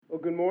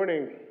Well, good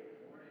morning.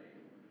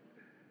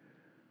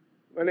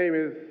 My name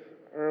is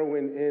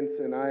Erwin Ince,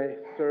 and I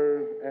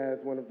serve as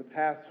one of the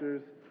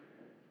pastors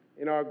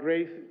in our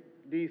Grace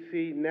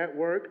DC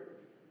network.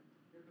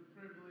 It's a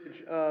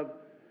privilege of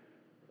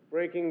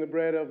breaking the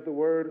bread of the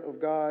Word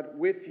of God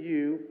with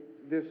you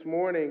this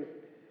morning.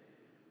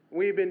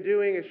 We've been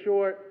doing a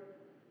short,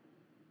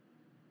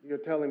 you're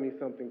telling me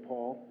something,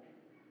 Paul.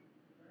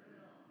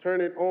 Turn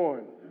it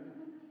on.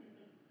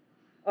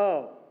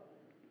 Oh.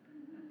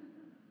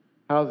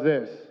 How's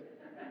this?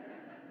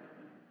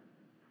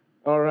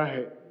 All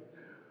right.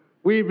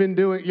 We've been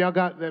doing, y'all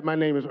got that my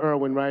name is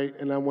Erwin, right?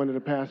 And I'm one of the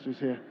pastors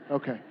here.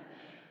 Okay.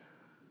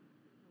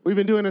 We've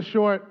been doing a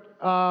short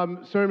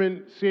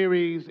sermon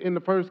series in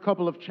the first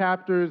couple of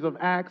chapters of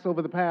Acts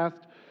over the past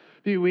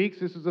few weeks.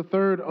 This is the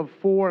third of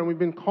four, and we've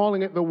been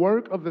calling it the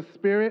work of the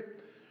Spirit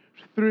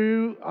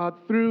through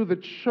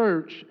the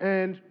church.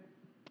 And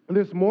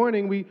this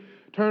morning we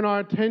turn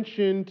our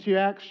attention to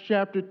Acts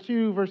chapter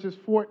 2, verses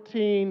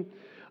 14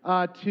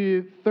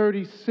 to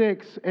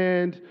 36.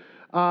 And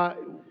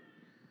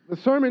the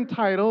sermon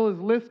title is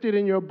listed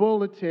in your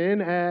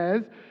bulletin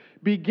as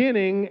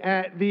Beginning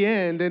at the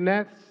End, and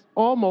that's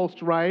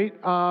almost right,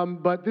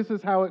 but this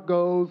is how it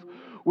goes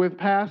with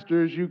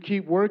pastors. You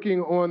keep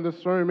working on the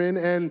sermon,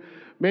 and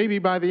maybe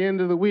by the end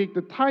of the week,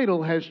 the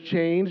title has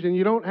changed, and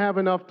you don't have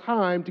enough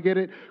time to get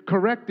it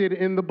corrected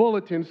in the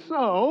bulletin.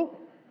 So,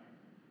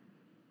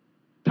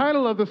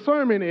 title of the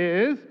sermon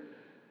is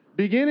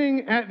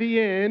Beginning at the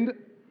End,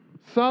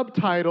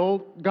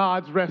 subtitled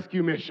God's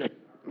Rescue Mission.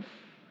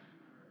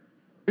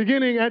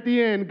 Beginning at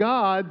the end,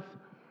 God's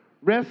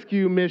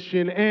rescue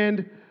mission.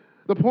 And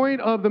the point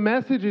of the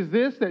message is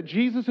this, that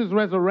Jesus'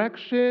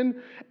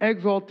 resurrection,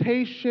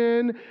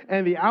 exaltation,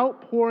 and the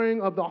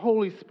outpouring of the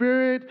Holy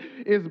Spirit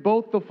is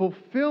both the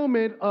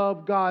fulfillment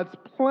of God's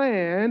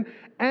plan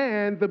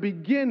and the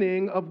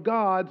beginning of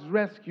God's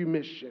rescue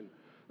mission.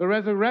 The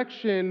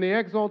resurrection, the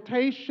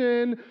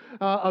exaltation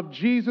of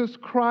Jesus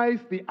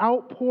Christ, the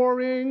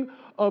outpouring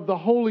of the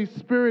Holy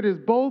Spirit is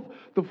both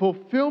the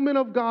fulfillment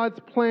of God's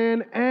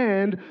plan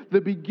and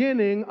the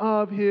beginning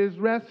of His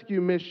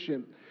rescue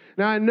mission.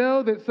 Now, I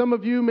know that some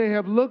of you may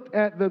have looked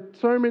at the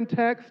sermon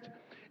text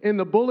in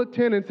the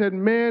bulletin and said,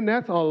 man,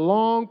 that's a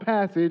long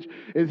passage.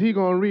 Is he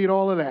going to read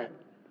all of that?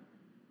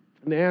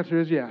 And the answer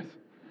is yes.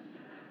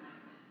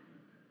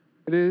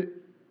 It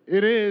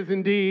is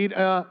indeed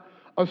a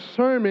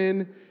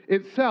sermon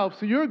itself.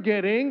 So you're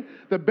getting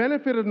the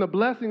benefit and the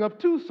blessing of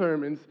two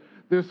sermons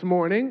this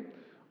morning,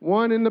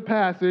 one in the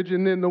passage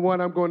and then the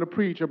one I'm going to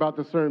preach about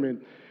the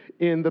sermon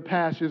in the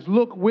passage.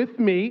 Look with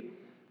me,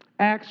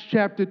 Acts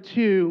chapter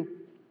 2,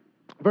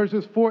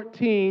 verses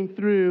 14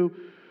 through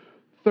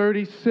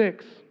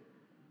 36.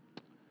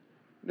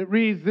 It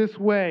reads this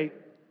way: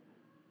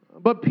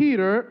 But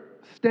Peter,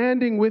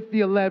 standing with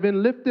the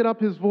 11, lifted up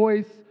his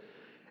voice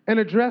and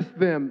addressed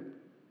them.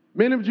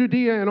 Men of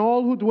Judea and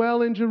all who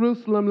dwell in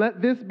Jerusalem, let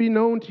this be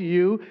known to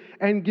you,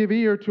 and give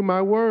ear to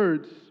my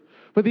words.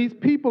 For these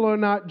people are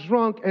not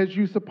drunk as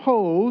you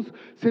suppose,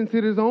 since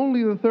it is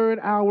only the third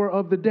hour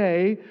of the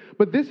day,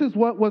 but this is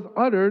what was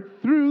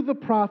uttered through the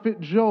prophet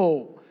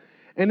Joel.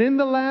 And in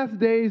the last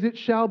days it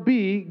shall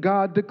be,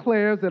 God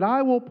declares, that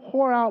I will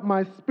pour out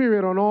my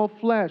spirit on all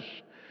flesh.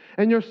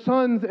 And your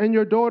sons and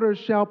your daughters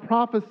shall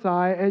prophesy,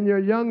 and your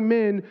young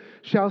men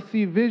shall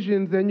see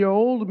visions, and your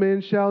old men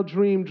shall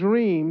dream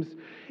dreams.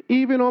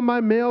 Even on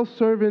my male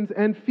servants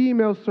and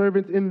female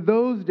servants in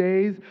those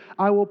days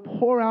I will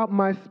pour out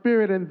my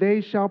spirit, and they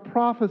shall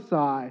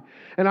prophesy.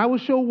 And I will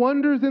show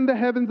wonders in the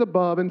heavens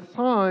above and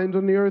signs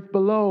on the earth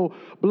below,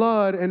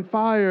 blood and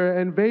fire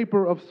and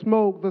vapor of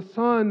smoke. The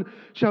sun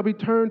shall be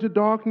turned to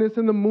darkness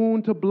and the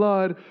moon to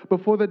blood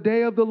before the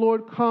day of the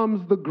Lord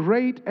comes, the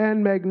great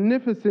and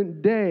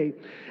magnificent day.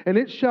 And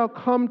it shall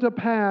come to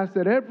pass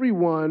that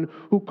everyone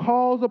who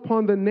calls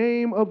upon the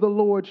name of the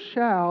Lord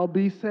shall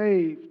be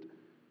saved.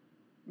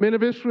 Men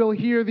of Israel,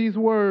 hear these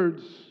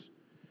words.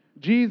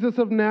 Jesus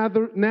of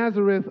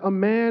Nazareth, a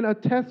man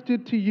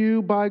attested to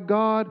you by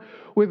God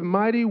with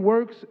mighty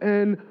works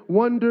and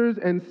wonders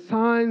and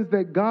signs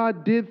that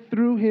God did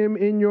through him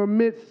in your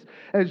midst,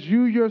 as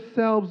you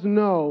yourselves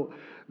know.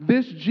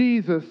 This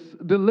Jesus,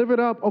 delivered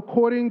up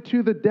according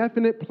to the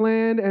definite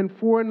plan and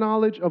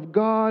foreknowledge of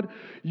God,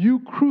 you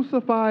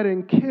crucified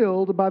and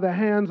killed by the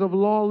hands of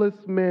lawless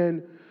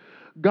men.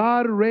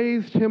 God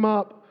raised him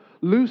up,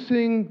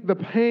 loosing the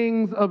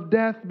pangs of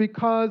death,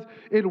 because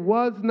it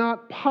was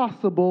not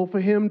possible for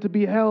him to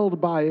be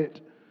held by it.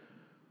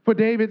 For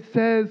David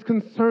says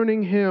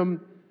concerning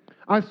him,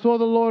 I saw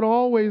the Lord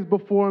always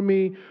before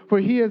me, for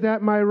he is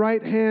at my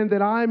right hand,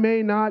 that I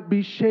may not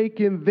be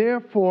shaken.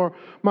 Therefore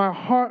my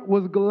heart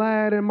was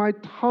glad and my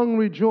tongue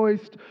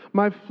rejoiced.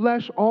 My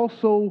flesh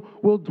also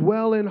will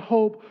dwell in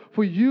hope,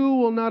 for you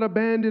will not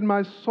abandon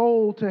my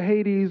soul to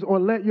Hades, or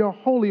let your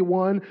Holy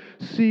One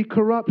see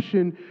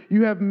corruption.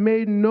 You have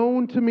made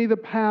known to me the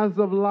paths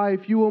of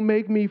life. You will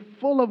make me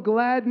full of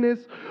gladness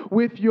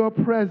with your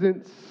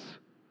presence.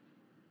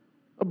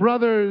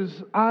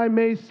 Brothers, I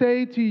may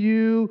say to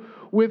you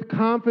with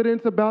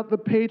confidence about the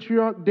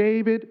patriarch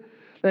David,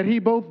 that he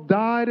both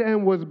died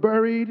and was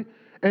buried,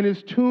 and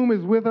his tomb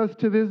is with us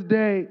to this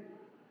day.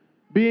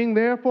 Being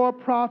therefore a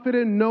prophet,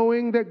 and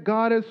knowing that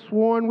God has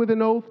sworn with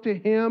an oath to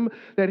him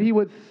that he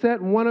would set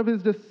one of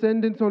his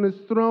descendants on his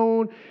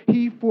throne,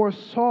 he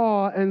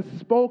foresaw and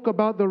spoke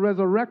about the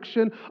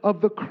resurrection of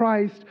the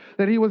Christ,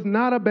 that he was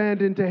not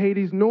abandoned to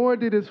Hades, nor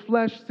did his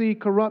flesh see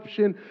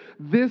corruption.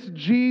 This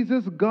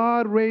Jesus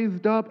God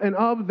raised up, and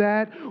of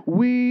that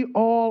we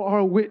all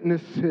are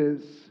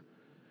witnesses.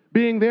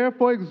 Being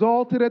therefore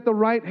exalted at the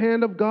right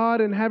hand of God,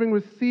 and having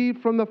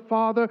received from the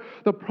Father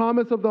the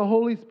promise of the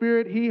Holy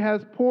Spirit, he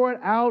has poured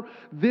out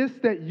this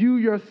that you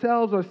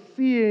yourselves are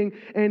seeing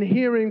and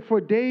hearing.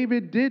 For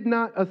David did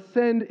not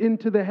ascend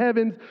into the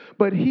heavens,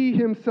 but he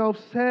himself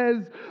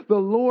says, the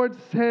Lord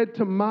said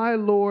to my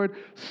Lord,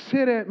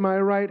 sit at my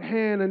right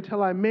hand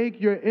until I make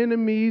your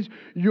enemies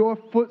your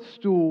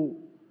footstool.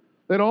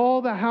 Let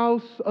all the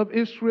house of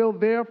Israel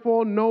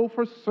therefore know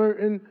for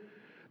certain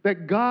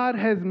that God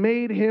has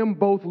made him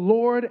both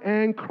Lord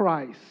and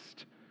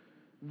Christ,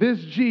 this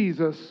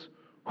Jesus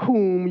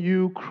whom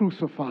you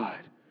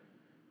crucified.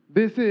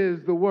 This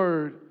is the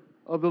word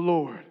of the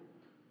Lord.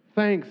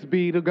 Thanks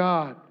be to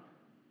God.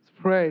 Let's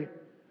pray.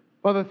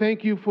 Father,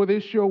 thank you for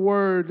this, your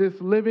word, this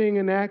living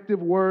and active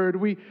word.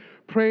 We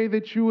pray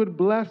that you would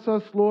bless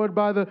us, Lord,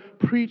 by the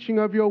preaching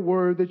of your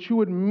word, that you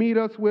would meet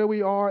us where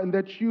we are, and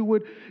that you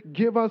would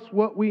give us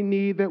what we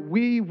need, that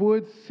we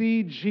would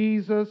see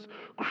Jesus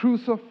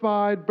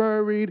crucified,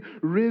 buried,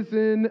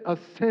 risen,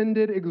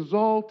 ascended,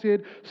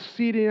 exalted,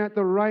 seated at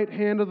the right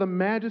hand of the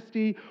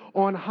majesty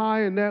on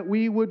high, and that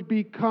we would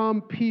become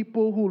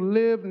people who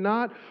live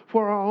not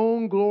for our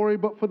own glory,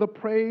 but for the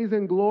praise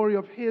and glory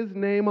of his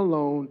name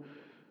alone.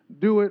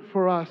 Do it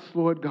for us,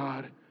 Lord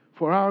God,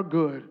 for our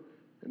good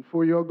and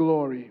for your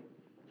glory.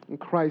 In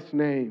Christ's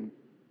name,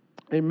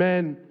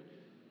 amen,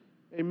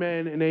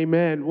 amen, and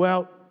amen.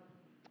 Well,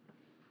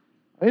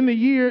 in the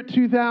year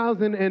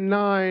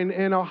 2009,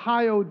 an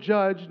Ohio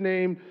judge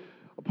named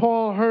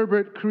Paul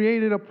Herbert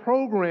created a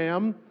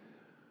program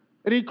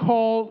that he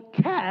called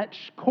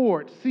Catch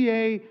Court,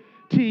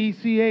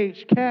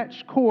 C-A-T-C-H,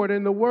 Catch Court.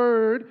 And the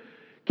word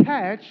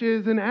catch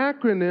is an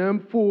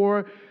acronym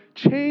for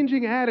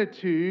changing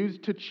attitudes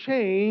to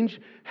change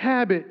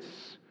habits.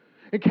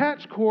 And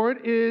Catch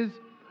Court is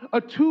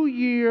a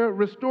 2-year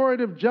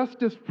restorative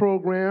justice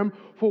program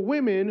for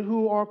women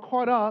who are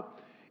caught up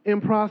in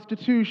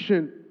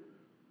prostitution.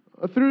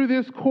 Through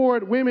this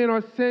court, women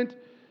are sent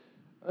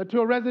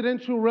to a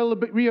residential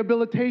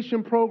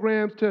rehabilitation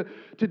programs to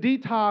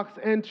detox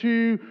and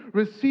to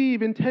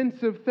receive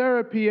intensive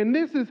therapy. And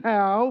this is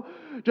how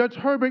Judge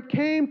Herbert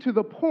came to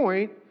the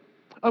point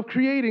of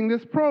creating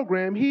this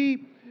program.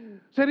 He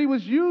said he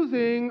was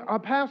using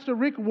Pastor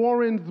Rick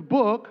Warren's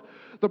book,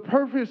 The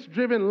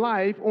Purpose-Driven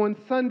Life, on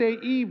Sunday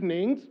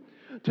evenings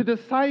to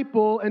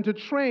disciple and to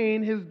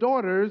train his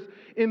daughters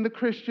in the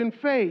Christian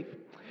faith.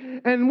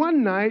 And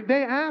one night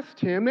they asked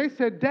him, they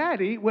said,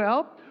 Daddy,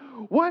 well,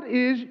 what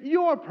is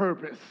your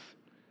purpose?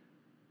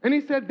 And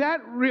he said,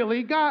 that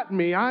really got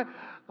me.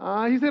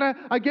 He said,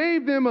 I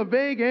gave them a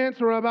vague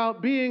answer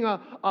about being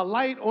a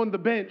light on the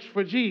bench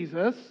for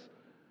Jesus.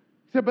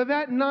 He said, but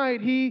that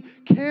night he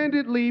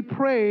candidly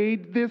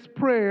prayed this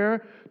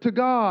prayer to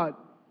God.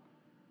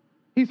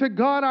 He said,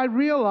 God, I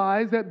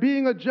realize that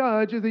being a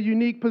judge is a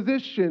unique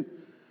position.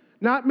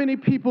 Not many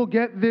people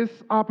get this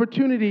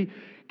opportunity.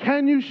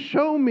 Can you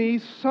show me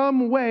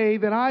some way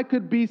that I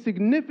could be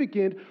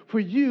significant for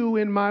you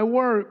in my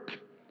work?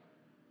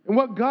 And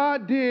what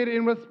God did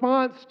in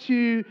response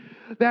to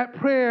that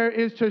prayer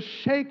is to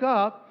shake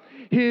up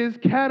his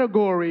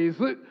categories.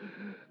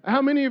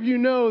 How many of you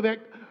know that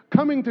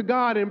coming to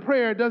God in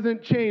prayer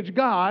doesn't change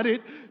God,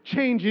 it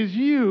changes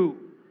you?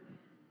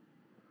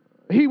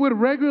 He would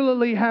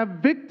regularly have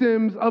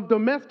victims of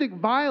domestic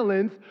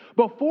violence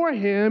before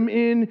him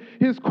in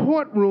his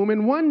courtroom.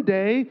 And one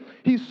day,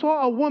 he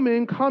saw a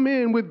woman come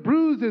in with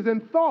bruises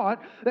and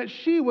thought that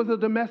she was a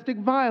domestic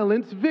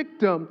violence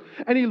victim.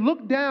 And he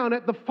looked down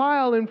at the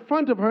file in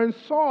front of her and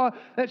saw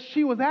that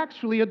she was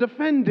actually a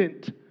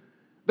defendant.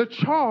 The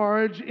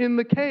charge in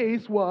the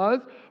case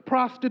was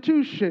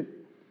prostitution.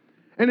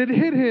 And it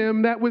hit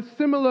him that with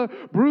similar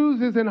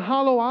bruises and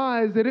hollow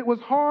eyes, that it was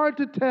hard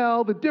to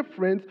tell the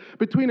difference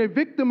between a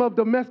victim of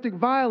domestic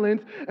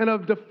violence and a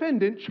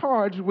defendant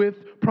charged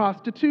with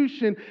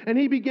prostitution. And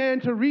he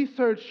began to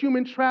research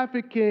human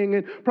trafficking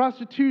and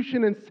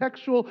prostitution and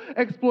sexual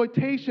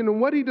exploitation.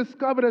 And what he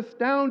discovered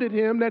astounded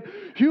him, that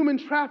human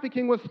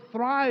trafficking was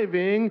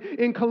thriving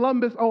in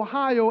Columbus,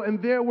 Ohio,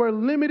 and there were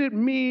limited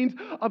means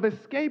of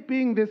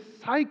escaping this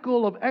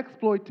cycle of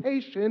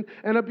exploitation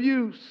and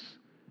abuse.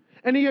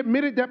 And he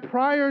admitted that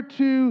prior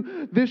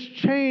to this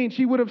change,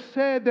 he would have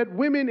said that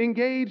women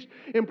engaged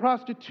in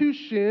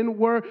prostitution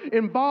were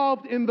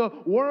involved in the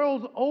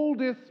world's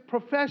oldest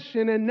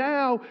profession, and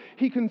now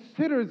he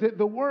considers it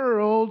the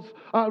world's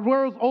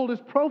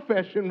oldest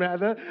profession,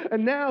 rather,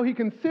 and now he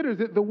considers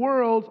it the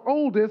world's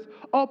oldest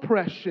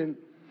oppression.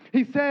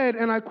 He said,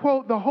 and I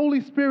quote, "The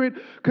Holy Spirit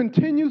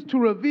continues to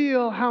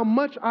reveal how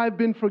much I've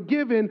been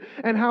forgiven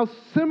and how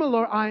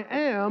similar I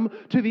am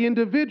to the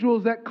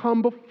individuals that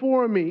come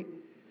before me."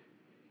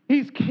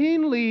 He's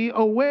keenly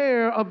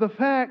aware of the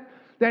fact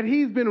that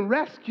he's been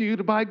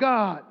rescued by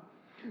God.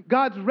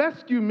 God's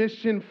rescue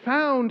mission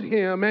found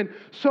him, and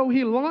so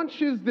he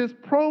launches this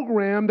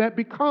program that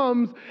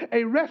becomes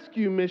a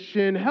rescue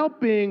mission,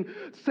 helping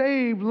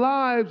save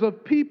lives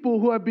of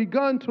people who have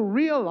begun to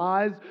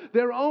realize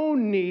their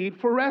own need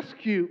for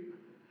rescue.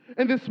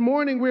 And this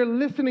morning we're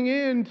listening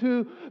in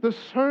to the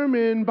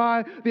sermon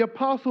by the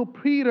Apostle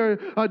Peter,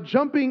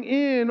 jumping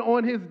in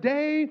on his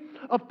day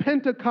of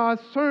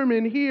Pentecost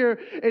sermon here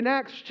in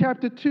Acts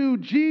chapter 2.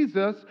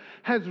 Jesus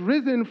has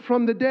risen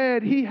from the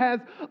dead. He has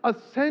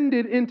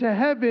ascended into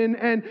heaven,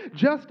 and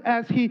just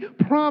as he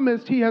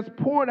promised, he has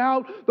poured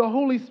out the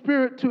Holy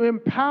Spirit to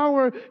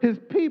empower his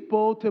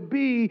people to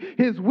be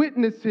his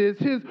witnesses,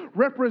 his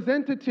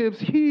representatives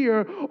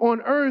here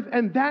on earth.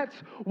 And that's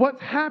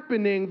what's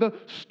happening. The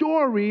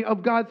story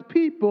of God's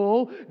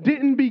people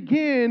didn't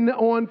begin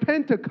on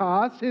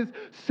Pentecost. His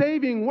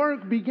saving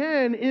work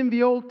began in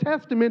the Old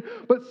Testament,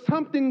 but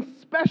something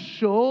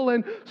special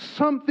and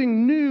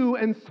something new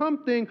and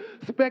something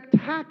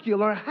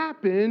spectacular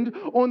happened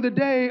on the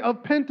day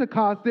of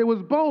Pentecost. There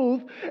was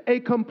both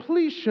a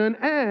completion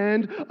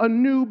and a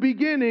new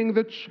beginning.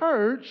 The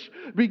church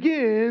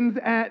begins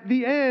at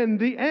the end.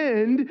 The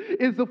end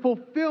is the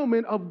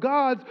fulfillment of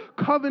God's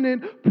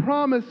covenant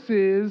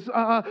promises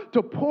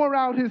to pour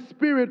out his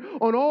Spirit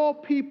on all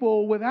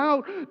people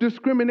without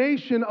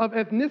discrimination of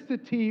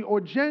ethnicity or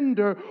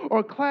gender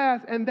or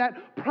class. And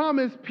that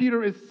promise,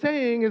 Peter is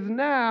saying, is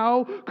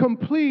now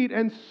complete.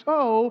 And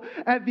so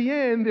at the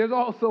end, there's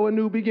also a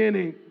new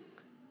beginning.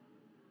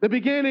 The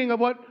beginning of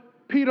what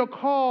Peter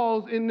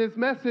calls in this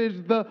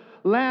message the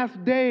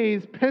last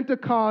days.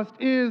 Pentecost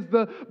is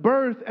the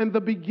birth and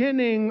the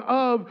beginning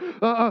of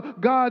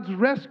God's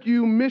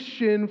rescue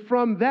mission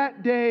from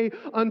that day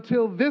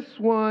until this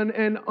one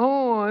and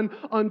on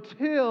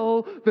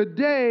until the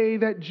day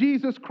that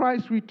Jesus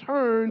Christ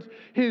returns.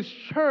 His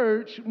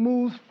church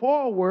moves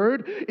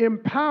forward,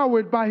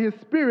 empowered by his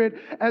Spirit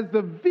as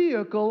the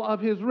vehicle of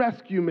his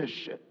rescue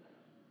mission.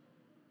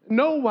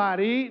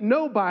 Nobody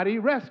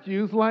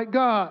rescues like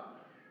God.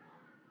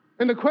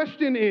 And the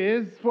question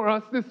is for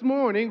us this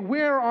morning,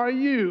 where are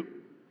you?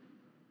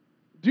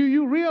 Do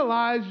you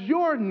realize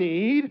your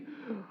need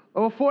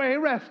for a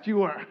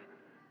rescuer?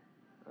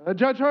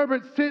 Judge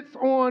Herbert sits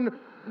on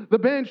the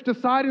bench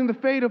deciding the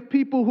fate of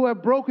people who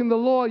have broken the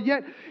law,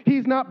 yet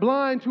he's not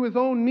blind to his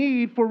own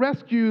need for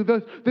rescue.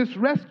 This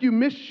rescue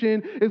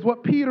mission is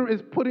what Peter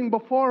is putting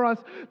before us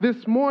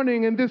this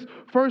morning. And this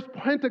first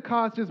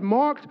Pentecost is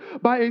marked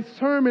by a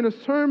sermon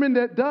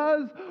that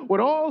does what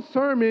all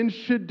sermons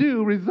should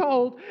do,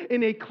 result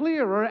in a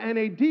clearer and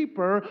a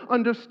deeper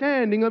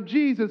understanding of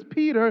Jesus.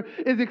 Peter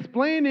is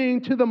explaining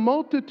to the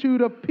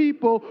multitude of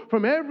people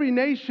from every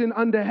nation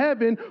under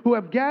heaven who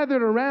have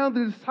gathered around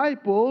the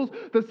disciples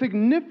the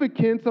significance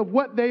of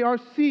what they are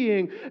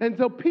seeing. And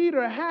so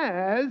Peter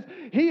has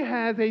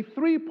a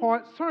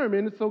three-part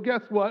sermon, so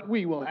guess what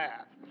we will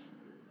have?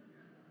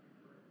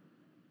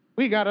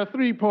 We got a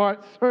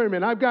three-part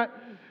sermon. I've got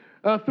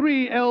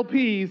 3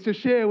 LPs to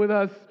share with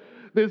us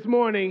this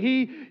morning.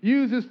 He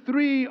uses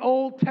 3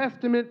 Old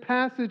Testament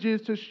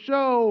passages to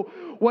show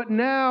what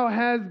now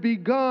has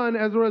begun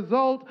as a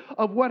result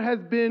of what has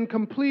been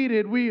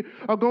completed. We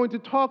are going to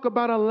talk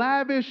about a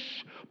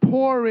lavish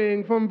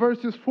pouring from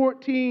verses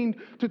 14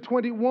 to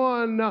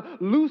 21,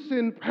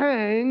 loosened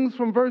pangs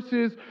from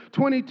verses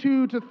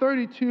 22 to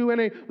 32,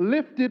 and a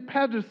lifted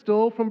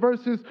pedestal from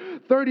verses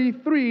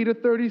 33 to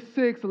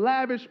 36.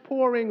 Lavish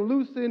pouring,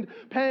 loosened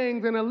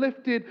pangs, and a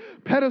lifted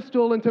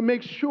pedestal. And to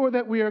make sure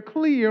that we are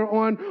clear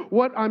on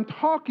what I'm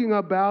talking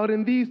about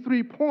in these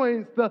 3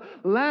 points, the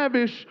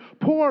lavish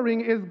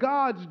pouring is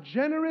God's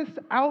generous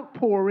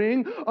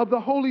outpouring of the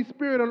Holy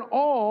Spirit on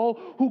all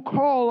who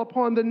call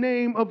upon the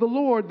name of the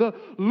Lord. The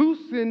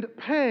loosened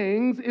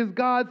pangs is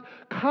God's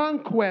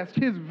conquest,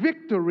 his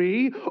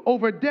victory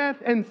over death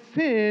and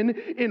sin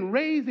in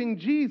raising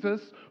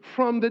Jesus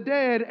from the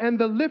dead. And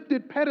the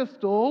lifted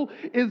pedestal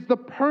is the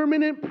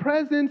permanent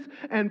presence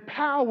and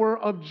power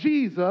of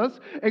Jesus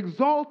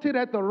exalted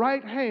at the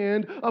right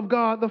hand of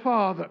God the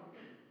Father.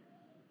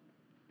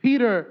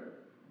 Peter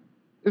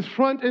is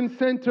front and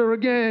center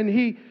again.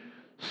 He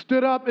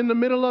stood up in the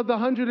middle of the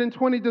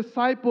 120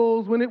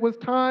 disciples when it was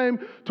time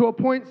to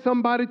appoint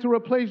somebody to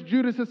replace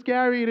Judas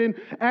Iscariot in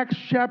Acts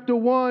chapter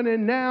 1.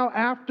 And now,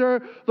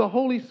 after the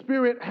Holy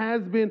Spirit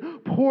has been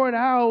poured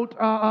out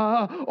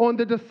on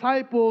the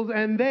disciples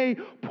and they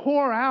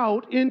pour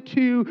out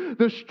into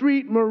the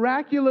street,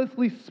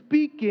 miraculously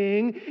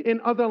speaking in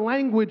other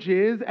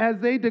languages as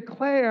they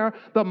declare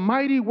the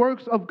mighty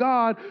works of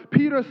God,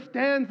 Peter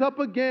stands up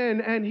again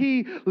and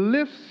he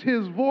lifts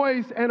his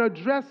voice and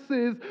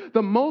addresses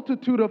the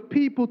multitude multitude of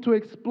people to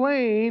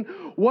explain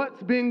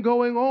what's been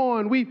going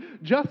on. We've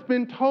just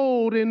been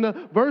told in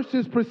the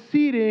verses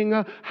preceding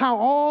how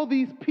all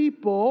these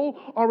people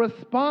are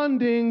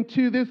responding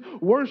to this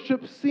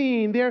worship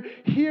scene. They're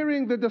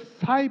hearing the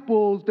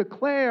disciples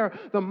declare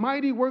the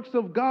mighty works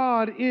of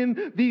God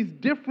in these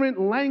different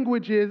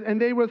languages, and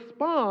they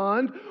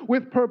respond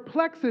with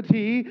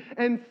perplexity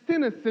and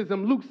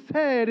cynicism. Luke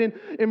said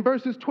in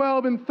verses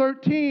 12 and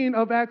 13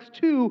 of Acts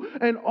 2,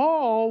 and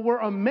all were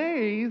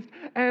amazed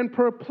and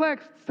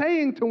perplexed,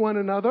 saying to one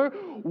another,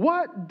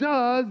 "What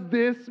does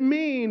this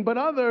mean?" But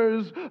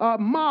others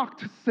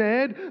mocked,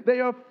 said, "They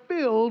are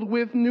filled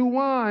with new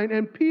wine."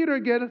 And Peter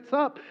gets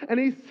up and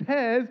he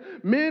says,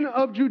 "Men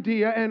of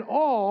Judea and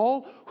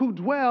all who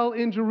dwell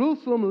in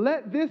Jerusalem,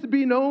 let this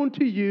be known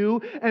to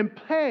you, and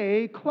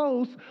pay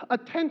close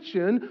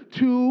attention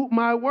to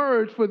my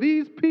words. For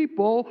these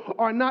people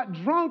are not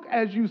drunk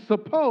as you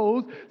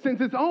suppose,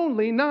 since it's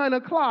only 9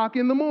 o'clock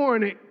in the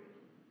morning."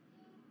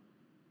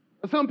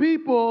 Some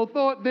people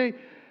thought they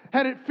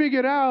had it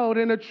figured out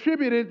and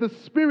attributed the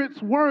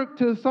Spirit's work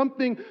to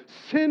something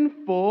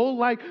sinful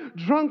like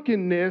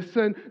drunkenness.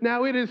 And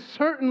now it is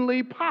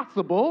certainly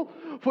possible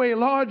for a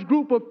large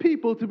group of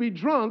people to be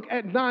drunk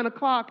at 9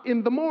 o'clock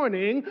in the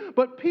morning,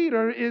 but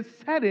Peter is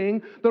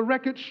setting the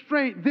record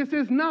straight. This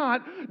is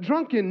not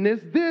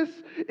drunkenness. This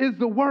is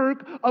the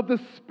work of the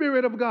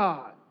Spirit of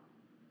God.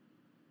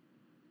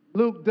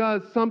 Luke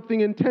does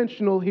something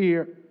intentional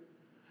here.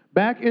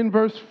 Back in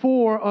verse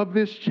 4 of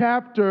this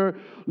chapter,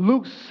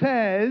 Luke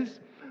says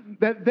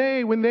that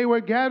when they were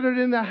gathered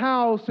in the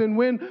house, and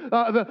when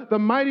the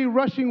mighty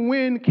rushing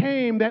wind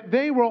came, that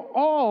they were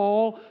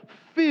all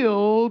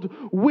filled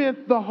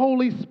with the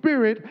Holy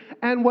Spirit.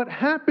 And what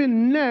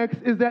happened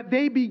next is that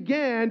they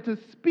began to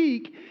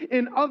speak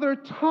in other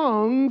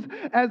tongues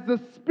as the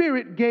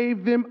Spirit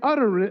gave them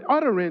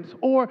utterance,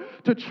 or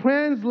to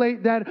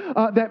translate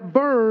that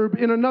verb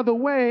in another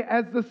way,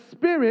 as the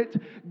Spirit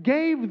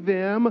gave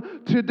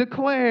them to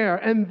declare.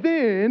 And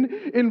then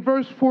in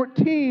verse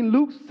 14,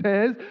 Luke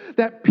says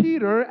that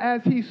Peter,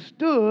 as he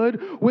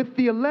stood with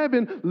the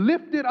 11,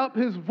 lifted up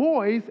his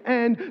voice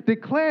and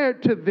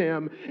declared to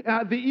them.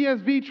 The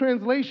ESV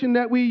translation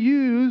that we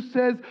use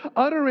says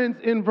utterance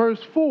in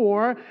verse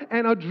 4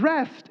 and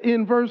addressed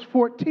in verse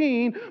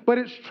 14, but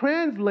it's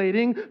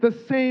translating the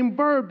same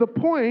verb. The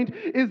point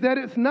is that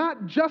it's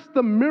not just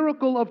the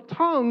miracle of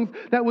tongues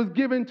that was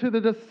given to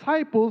the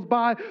disciples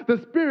by the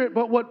Spirit,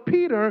 but what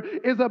Peter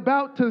is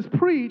about to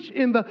preach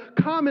in the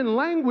common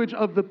language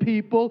of the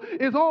people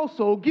is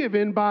also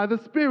given by the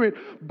Spirit.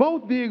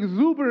 Both the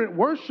exuberant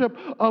worship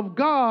of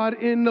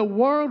God in the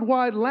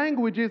worldwide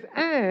languages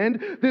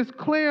and this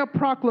clear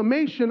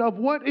proclamation of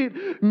what it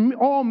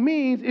all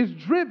means is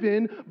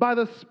driven by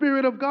the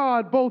Spirit of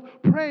God. Both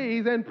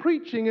praise and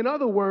preaching, in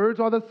other words,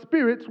 are the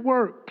Spirit's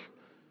work.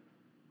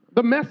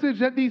 The message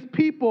that these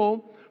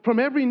people from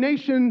every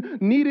nation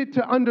needed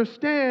to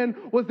understand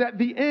was that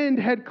the end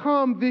had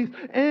come. This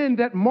end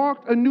that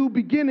marked a new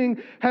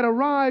beginning had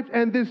arrived,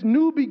 and this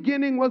new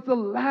beginning was the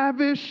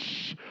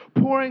lavish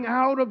pouring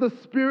out of the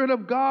Spirit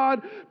of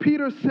God.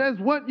 Peter says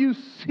what you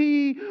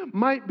see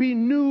might be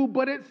new,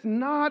 but it's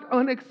not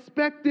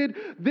unexpected.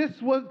 This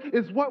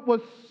is what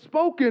was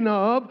spoken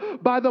of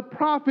by the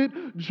prophet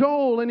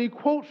Joel, and he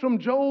quotes from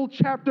Joel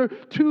chapter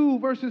 2,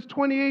 verses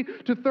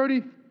 28 to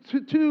 32.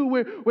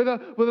 Where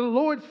the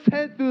Lord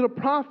said through the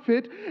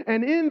prophet,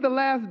 "And in the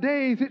last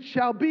days it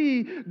shall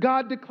be,"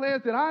 God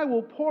declares, "that I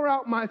will pour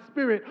out my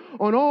Spirit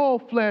on all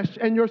flesh,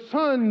 and your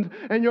sons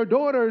and your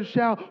daughters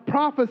shall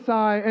prophesy,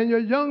 and your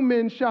young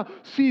men shall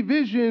see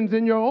visions,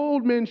 and your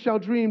old men shall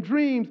dream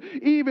dreams,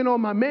 even on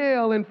my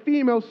male and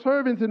female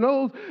servants. In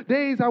those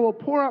days I will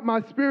pour out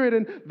my Spirit,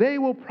 and they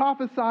will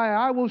prophesy.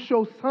 I will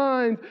show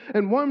signs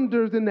and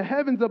wonders in the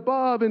heavens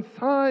above, and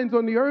signs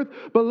on the earth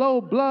below: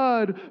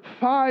 blood,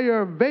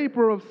 fire,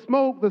 vapor of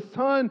smoke. The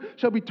sun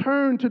shall be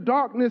turned to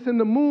darkness and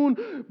the moon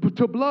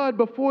to blood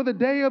before the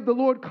day of the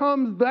Lord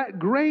comes, that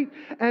great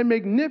and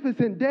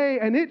magnificent day.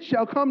 And it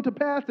shall come to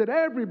pass that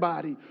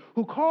everybody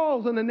who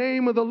calls on the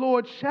name of the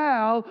Lord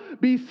shall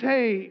be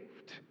saved."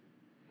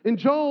 In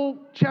Joel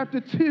chapter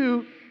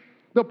 2,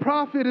 the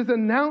prophet is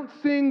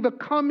announcing the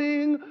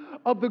coming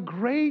of the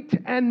great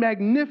and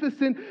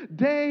magnificent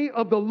day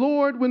of the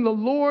Lord, when the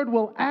Lord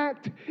will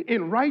act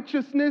in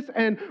righteousness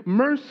and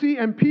mercy.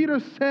 And Peter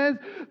says,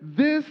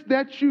 "This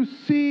that you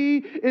see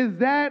is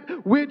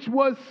that which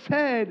was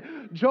said."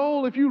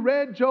 Joel, if you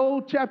read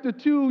Joel chapter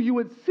 2, you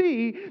would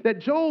see that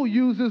Joel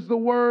uses the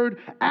word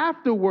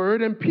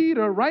afterward, and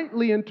Peter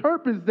rightly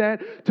interprets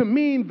that to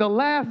mean the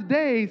last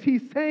days.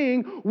 He's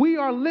saying we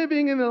are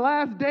living in the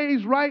last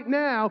days right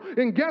now,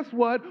 and guess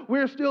what?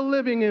 We're still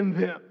living in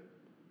them.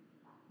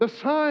 The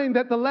sign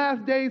that the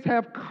last days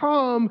have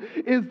come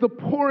is the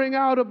pouring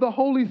out of the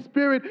Holy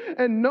Spirit.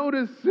 And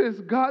notice this,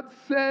 God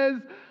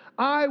says,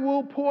 "I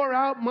will pour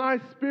out my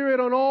Spirit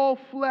on all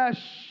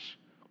flesh."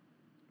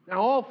 Now,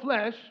 all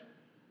flesh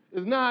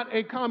is not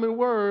a common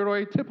word or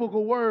a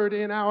typical word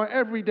in our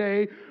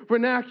everyday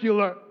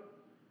vernacular.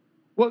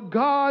 What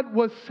God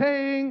was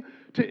saying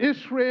to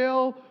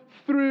Israel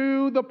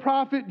through the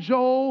prophet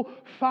Joel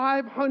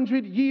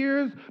 500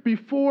 years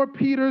before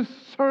Peter's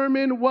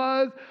sermon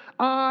was,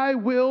 I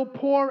will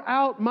pour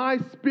out my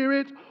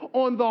Spirit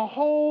on the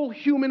whole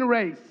human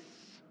race.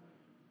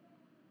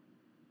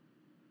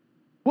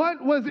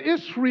 What was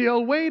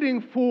Israel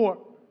waiting for?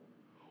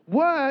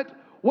 What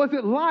was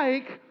it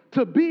like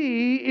to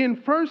be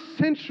in first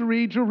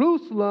century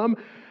Jerusalem,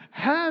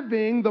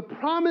 having the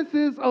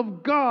promises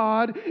of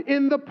God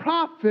in the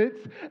prophets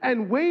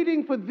and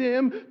waiting for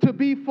them to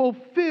be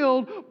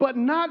fulfilled, but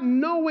not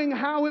knowing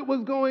how it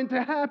was going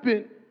to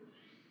happen?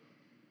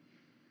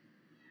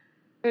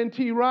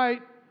 N.T.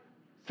 Wright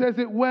says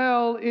it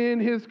well in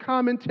his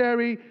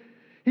commentary.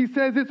 He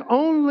says it's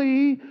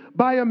only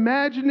by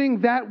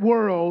imagining that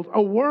world,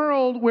 a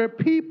world where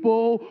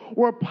people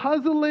were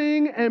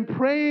puzzling and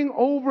praying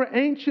over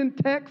ancient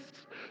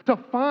texts to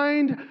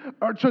find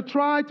or to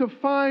try to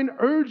find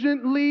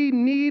urgently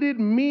needed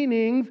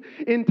meanings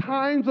in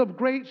times of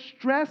great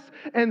stress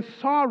and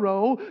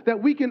sorrow, that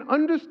we can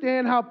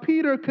understand how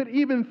Peter could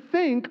even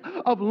think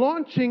of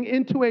launching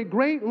into a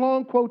great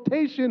long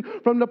quotation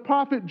from the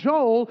prophet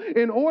Joel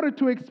in order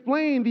to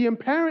explain the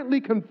apparently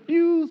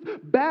confused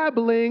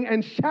babbling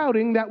and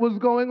shouting that was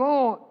going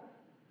on.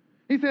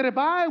 He said, if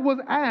I was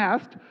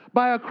asked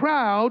by a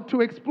crowd to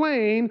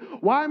explain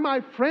why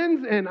my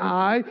friends and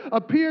I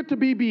appear to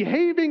be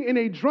behaving in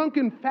a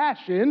drunken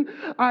fashion,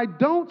 I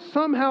don't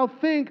somehow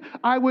think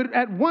I would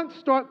at once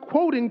start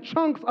quoting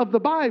chunks of the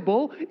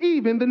Bible,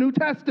 even the New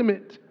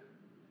Testament.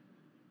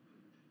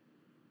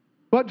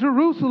 But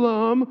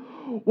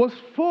Jerusalem was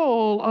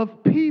full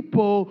of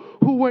people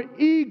who were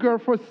eager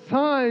for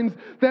signs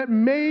that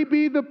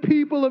maybe the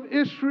people of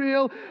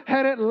Israel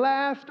had at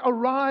last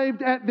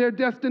arrived at their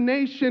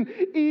destination,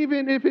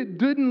 even if it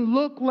didn't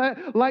look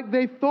like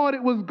they thought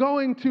it was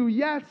going to.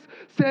 Yes,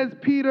 says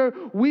Peter,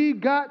 we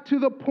got to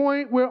the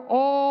point where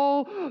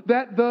all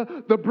that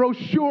the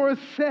brochure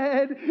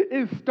said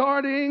is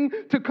starting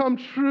to come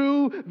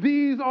true.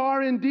 These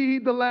are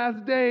indeed the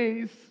last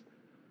days.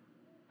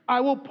 I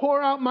will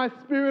pour out my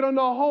Spirit on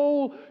the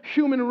whole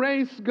human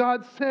race,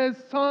 God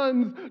says,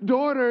 sons,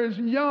 daughters,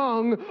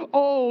 young,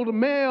 old,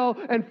 male,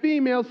 and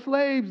female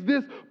slaves.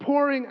 This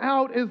pouring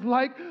out is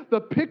like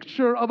the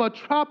picture of a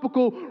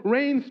tropical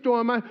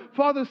rainstorm. My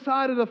father's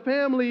side of the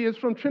family is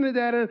from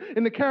Trinidad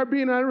in the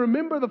Caribbean. I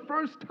remember the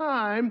first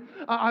time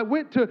I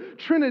went to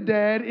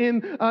Trinidad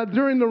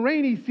during the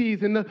rainy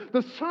season.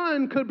 The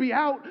sun could be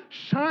out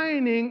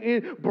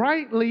shining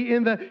brightly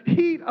in the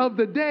heat of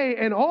the day,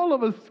 and all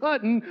of a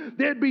sudden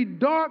there'd be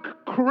dark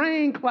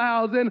rain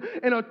clouds and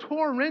a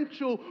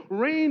torrential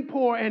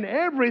rainpour, and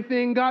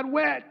everything got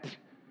wet.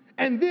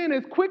 And then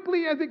as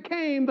quickly as it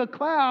came, the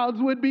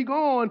clouds would be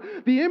gone.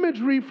 The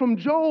imagery from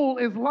Joel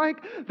is like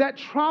that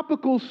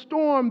tropical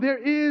storm. There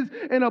is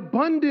an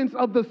abundance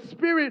of the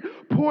Spirit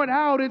poured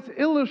out. It's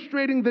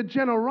illustrating the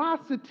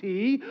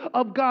generosity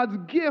of God's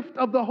gift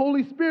of the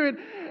Holy Spirit.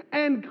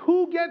 And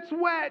who gets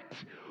wet?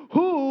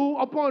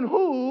 Upon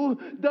who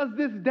does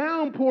this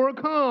downpour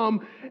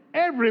come?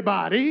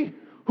 Everybody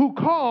who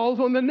calls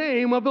on the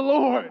name of the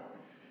Lord.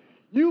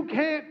 You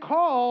can't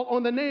call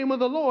on the name of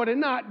the Lord and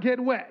not get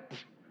wet.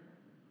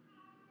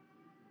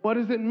 What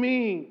does it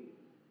mean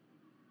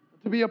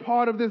to be a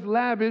part of this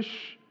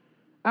lavish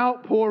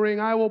outpouring?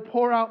 I will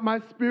pour out my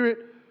Spirit,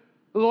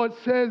 the Lord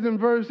says in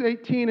verse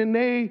 18, and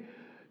they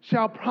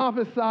shall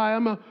prophesy.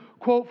 I'm a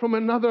quote from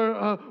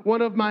another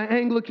one of my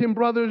Anglican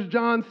brothers,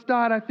 John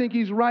Stott. I think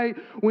he's right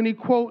when he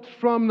quotes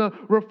from the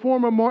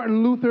reformer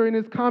Martin Luther in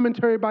his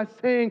commentary by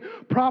saying,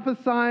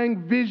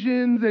 prophesying,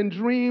 visions, and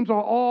dreams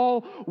are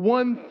all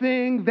one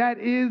thing. That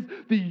is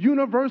the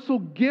universal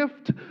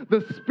gift.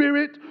 The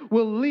Spirit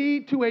will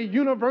lead to a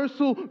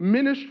universal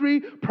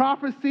ministry.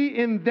 Prophecy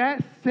in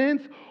that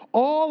sense,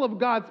 all of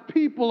God's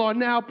people are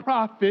now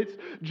prophets,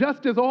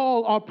 just as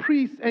all are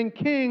priests and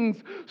kings.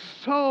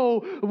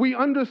 So we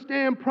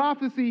understand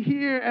prophecy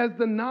here as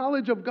the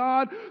knowledge of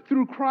God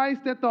through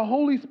Christ that the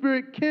Holy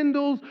Spirit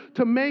kindles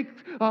to make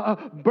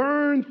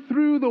burn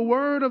through the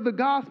word of the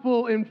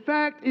gospel. In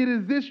fact, it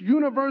is this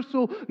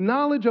universal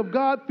knowledge of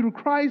God through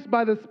Christ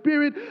by the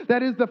Spirit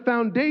that is the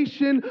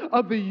foundation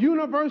of the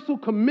universal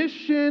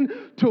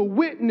commission to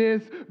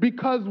witness.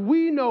 Because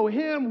we know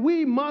Him,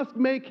 we must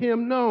make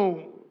Him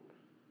known.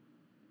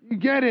 You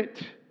get it?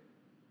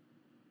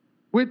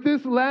 With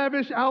this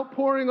lavish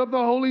outpouring of the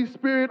Holy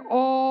Spirit,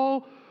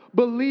 all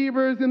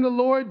believers in the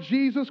Lord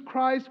Jesus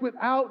Christ,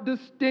 without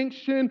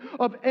distinction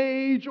of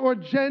age or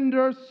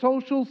gender,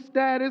 social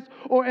status,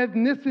 or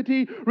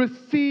ethnicity,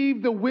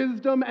 receive the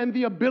wisdom and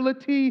the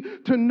ability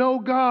to know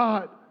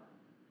God.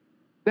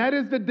 That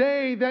is the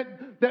day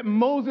that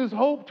Moses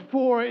hoped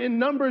for in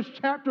Numbers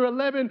chapter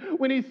 11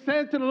 when he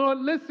said to the Lord,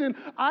 listen,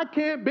 I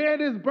can't bear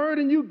this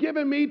burden you've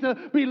given me to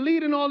be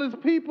leading all this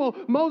people.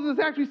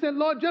 Moses actually said,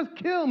 Lord, just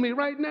kill me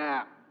right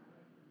now.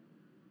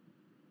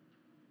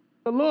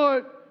 The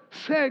Lord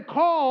said,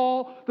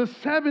 call the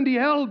 70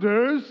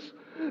 elders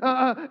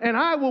and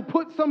I will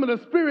put some of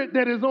the spirit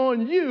that is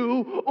on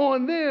you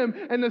on them.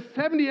 And the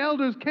 70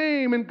 elders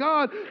came, and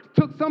God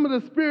took some of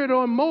the spirit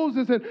on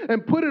Moses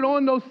and put it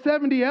on those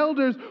 70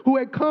 elders who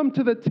had come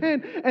to the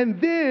tent. And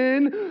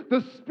then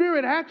the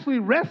spirit actually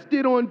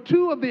rested on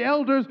 2 of the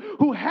elders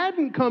who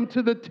hadn't come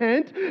to the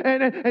tent.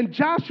 And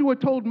Joshua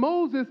told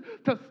Moses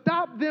to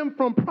stop them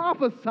from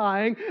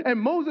prophesying. And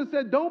Moses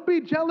said, don't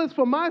be jealous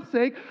for my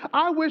sake.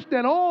 I wish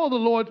that all the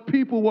Lord's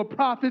people were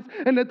prophets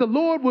and that the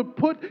Lord would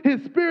put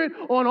his spirit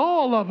on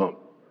all of them.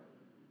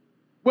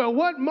 Well,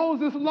 what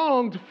Moses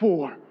longed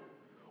for,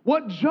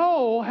 what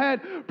Joel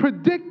had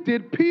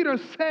predicted, Peter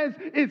says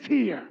is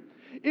here.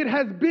 It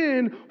has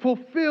been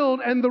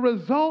fulfilled, and the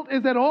result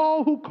is that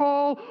all who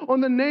call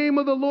on the name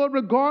of the Lord,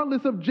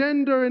 regardless of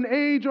gender and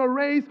age or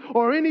race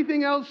or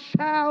anything else,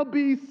 shall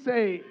be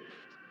saved.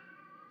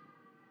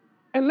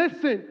 And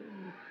listen,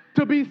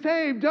 to be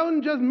saved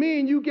doesn't just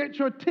mean you get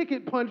your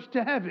ticket punched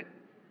to heaven.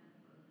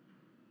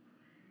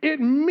 It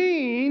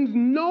means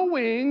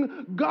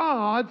knowing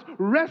God's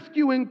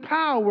rescuing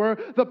power,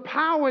 the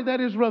power that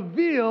is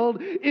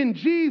revealed in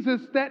Jesus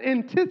that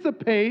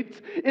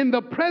anticipates in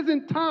the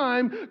present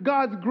time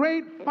God's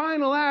great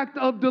final act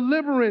of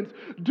deliverance.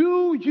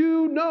 Do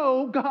you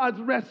know God's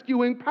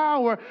rescuing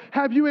power?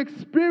 Have you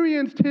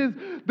experienced his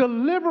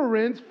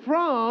deliverance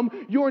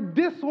from your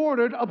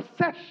disordered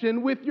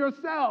obsession with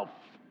yourself?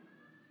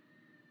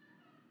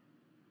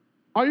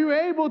 Are you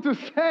able to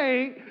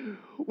say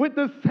with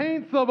the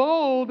saints of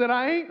old that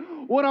I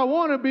ain't what I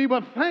want to be,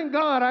 but thank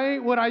God I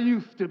ain't what I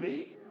used to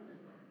be?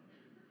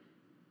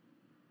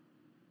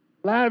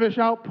 Lavish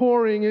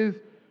outpouring is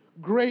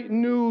great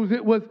news.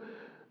 It was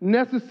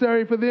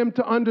necessary for them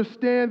to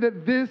understand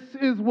that this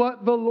is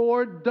what the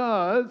Lord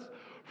does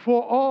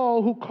for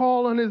all who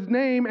call on his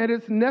name, and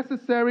it's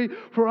necessary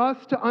for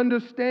us to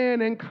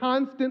understand and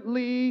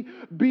constantly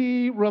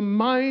be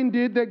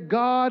reminded that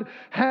God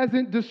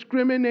hasn't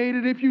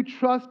discriminated. If you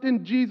trust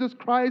in Jesus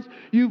Christ,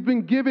 you've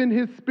been given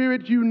his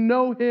spirit, you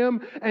know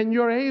him, and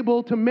you're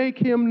able to make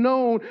him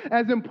known.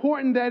 As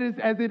important that is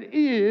as it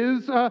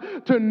is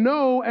to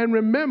know and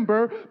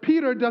remember,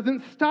 Peter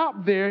doesn't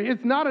stop there.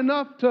 It's not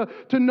enough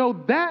to know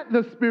that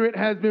the Spirit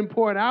has been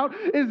poured out.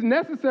 It's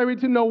necessary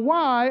to know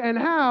why and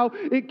how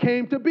it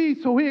came to be.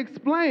 So he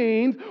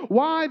explains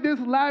why this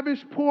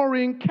lavish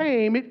pouring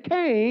came. It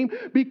came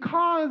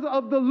because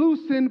of the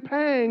loosened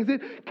pangs.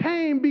 It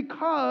came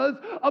because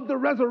of the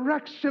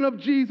resurrection of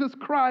Jesus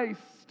Christ.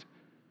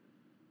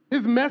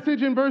 His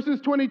message in verses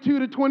 22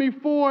 to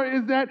 24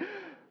 is that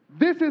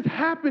this is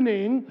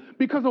happening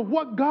because of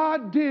what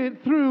God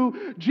did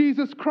through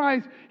Jesus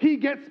Christ. He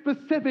gets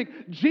specific.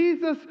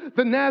 Jesus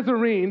the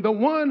Nazarene, the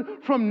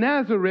one from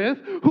Nazareth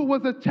who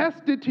was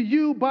attested to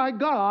you by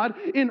God.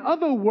 In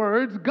other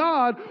words,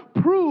 God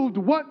proved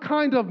what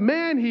kind of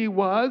man he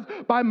was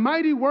by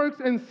mighty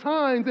works and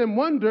signs and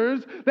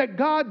wonders that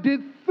God did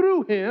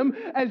through him,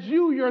 as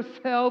you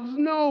yourselves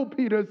know,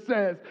 Peter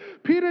says.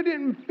 Peter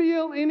didn't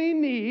feel any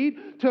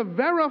need to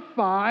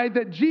verify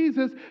that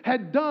Jesus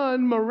had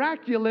done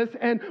miraculous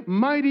and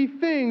mighty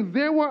things.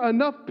 There were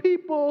enough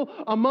people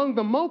among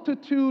the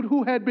multitude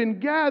who had been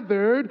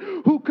gathered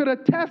who could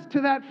attest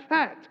to that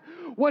fact.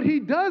 What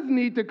he does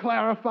need to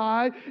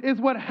clarify is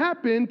what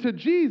happened to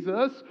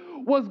Jesus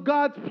was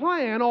God's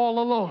plan all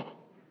along.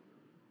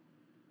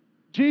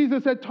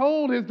 Jesus had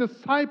told his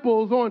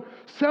disciples on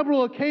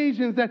several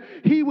occasions that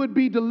he would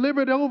be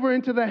delivered over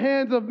into the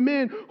hands of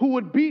men who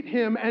would beat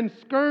him and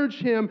scourge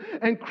him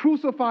and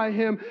crucify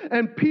him.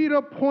 And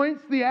Peter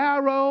points the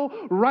arrow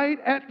right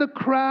at the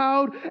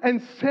crowd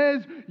and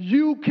says,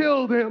 "You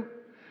killed him."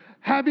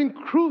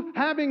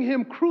 Having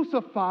him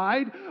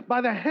crucified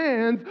by the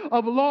hands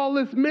of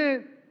lawless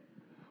men.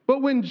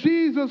 But when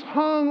Jesus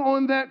hung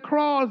on that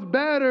cross,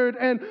 battered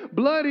and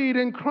bloodied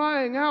and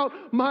crying out,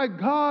 my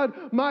God,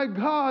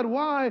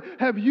 why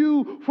have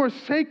you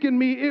forsaken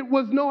me?" It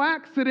was no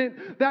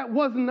accident. That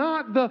was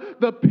not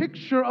the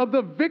picture of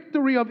the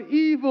victory of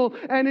evil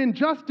and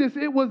injustice.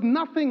 It was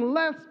nothing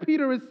less,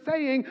 Peter is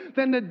saying,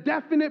 than the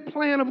definite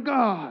plan of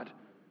God.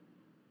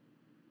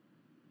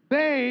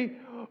 They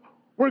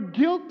were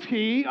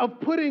guilty of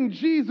putting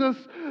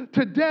Jesus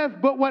to death,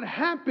 but what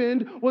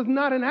happened was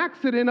not an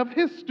accident of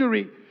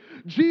history.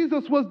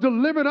 Jesus was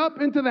delivered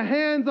up into the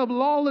hands of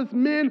lawless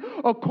men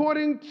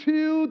according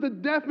to the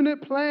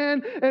definite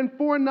plan and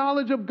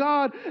foreknowledge of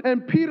God.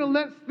 And Peter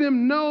lets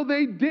them know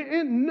they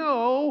didn't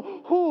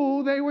know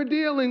who they were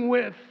dealing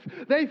with.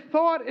 They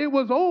thought it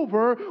was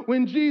over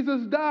when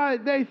Jesus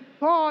died. They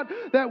thought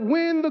that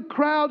when the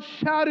crowd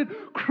shouted,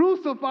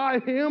 "Crucify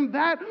him,"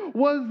 that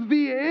was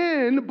the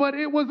end, but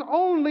it was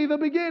only the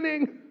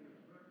beginning.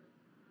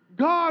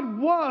 God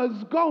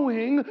was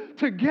going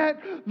to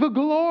get the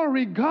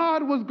glory.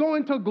 God was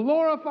going to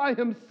glorify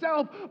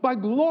himself by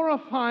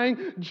glorifying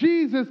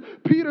Jesus.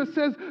 Peter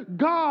says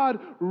God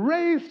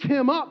raised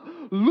him up,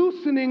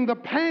 loosening the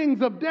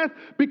pangs of death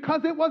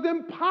because it was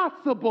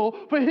impossible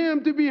for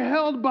him to be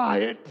held by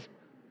it.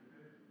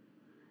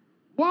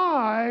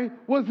 Why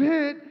was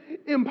it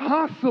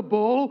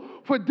impossible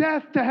for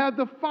death to have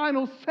the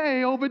final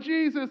say over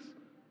Jesus?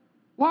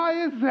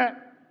 Why is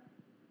that?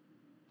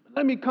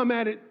 Let me come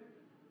at it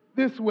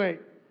this way.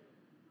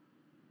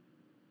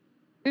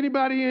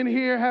 Anybody in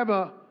here have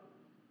let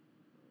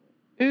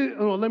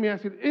me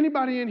ask you,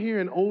 anybody in here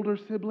an older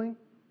sibling?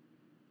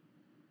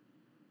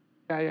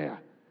 Yeah.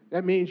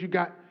 That means you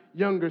got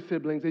younger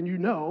siblings, and you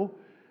know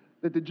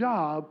that the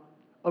job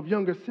of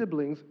younger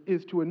siblings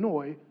is to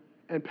annoy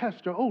and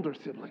pester older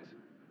siblings.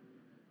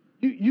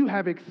 You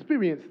have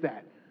experienced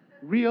that,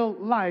 real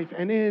life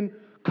and in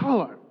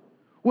color.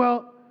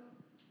 Well,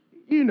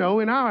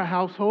 in our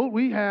household,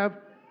 we have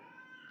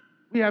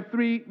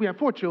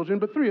 4 children,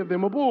 but 3 of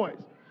them are boys.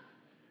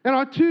 And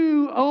our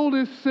 2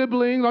 oldest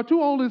siblings, our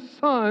 2 oldest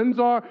sons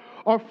are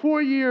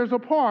 4 years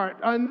apart.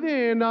 And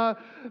then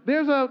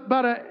there's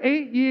about an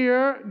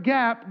 8-year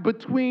gap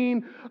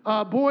between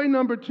boy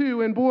number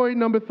 2 and boy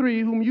number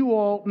 3, whom you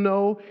all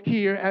know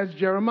here as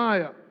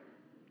Jeremiah.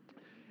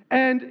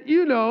 And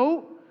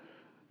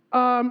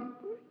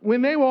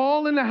when they were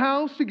all in the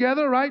house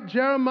together, right,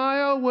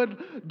 Jeremiah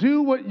would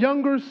do what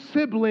younger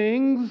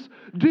siblings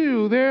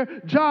do.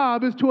 Their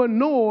job is to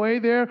annoy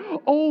their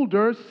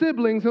older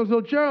siblings. And so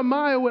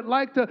Jeremiah would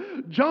like to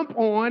jump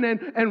on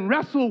and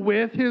wrestle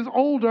with his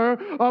older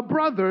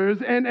brothers.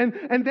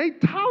 And they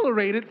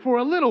tolerated for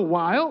a little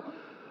while.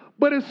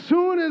 But as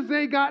soon as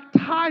they got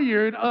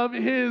tired of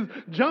his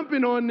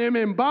jumping on them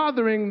and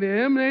bothering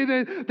them,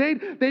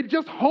 they'd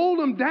just hold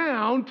him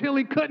down till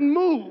he couldn't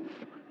move.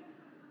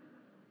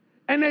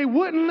 And they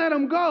wouldn't let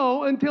him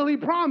go until he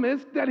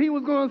promised that he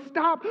was going to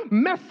stop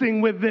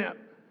messing with them.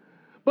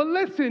 But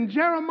listen,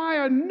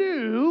 Jeremiah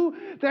knew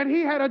that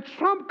he had a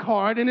trump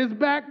card in his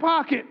back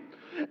pocket.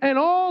 And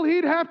all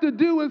he'd have to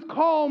do is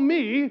call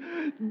me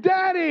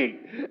Daddy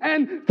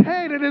and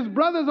say that his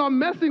brothers are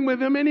messing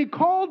with him. And he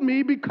called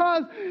me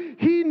because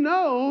he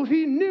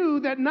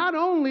knew that not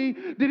only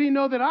did he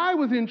know that I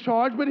was in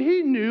charge, but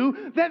he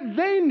knew that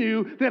they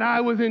knew that I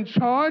was in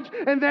charge,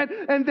 and that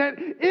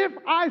if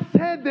I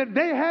said that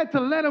they had to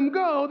let him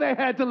go, they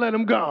had to let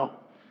him go.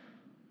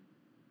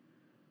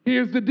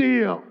 Here's the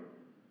deal.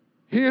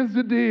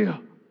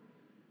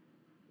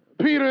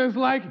 Peter is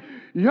like,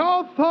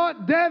 y'all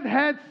thought death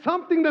had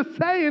something to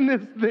say in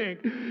this thing.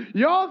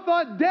 Y'all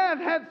thought death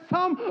had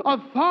some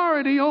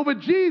authority over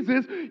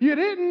Jesus. You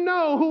didn't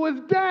know who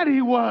his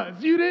daddy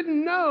was. You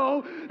didn't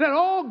know that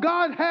all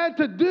God had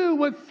to do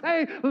was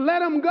say,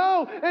 let him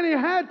go, and he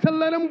had to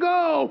let him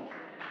go.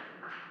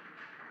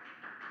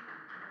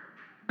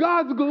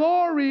 God's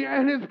glory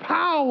and his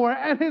power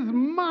and his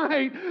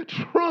might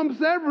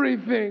trumps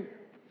everything.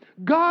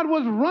 God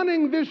was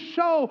running this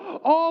show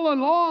all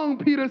along,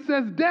 Peter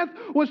says. Death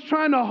was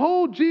trying to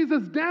hold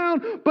Jesus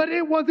down, but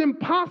it was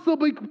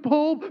impossibly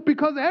pulled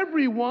because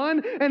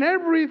everyone and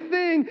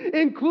everything,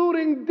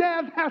 including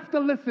death, has to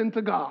listen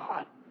to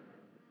God.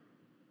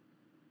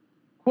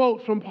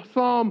 Quotes from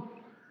Psalm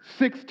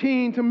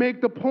 16 to make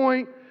the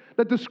point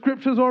that the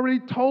scriptures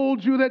already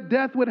told you that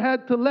death would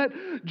have to let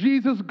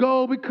Jesus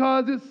go,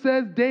 because it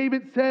says,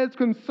 David says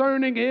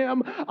concerning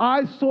him,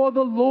 I saw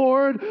the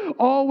Lord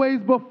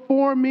always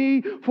before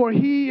me, for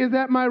he is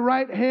at my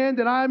right hand,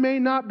 that I may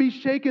not be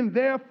shaken.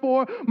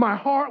 Therefore my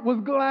heart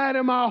was glad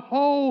and my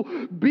whole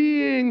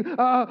being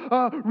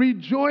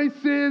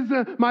rejoices.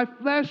 My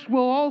flesh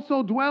will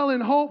also dwell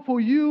in hope, for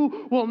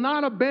you will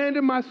not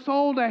abandon my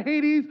soul to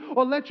Hades,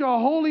 or let your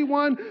Holy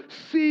One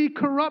see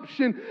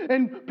corruption.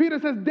 And Peter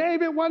says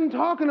David wasn't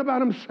talking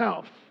about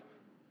himself.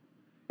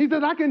 He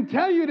said, I can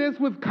tell you this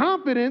with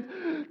confidence,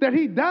 that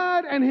he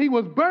died and he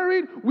was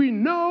buried. We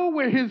know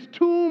where his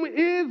tomb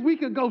is. We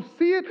could go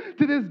see it.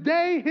 To this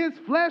day, his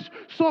flesh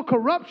saw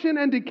corruption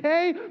and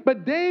decay.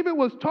 But David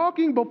was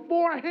talking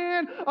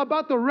beforehand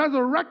about the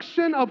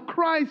resurrection of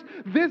Christ.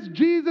 This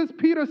Jesus,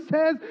 Peter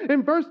says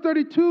in verse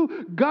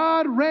 32,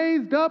 God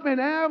raised up, and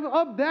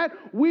of that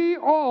we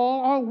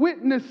all are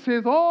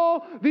witnesses.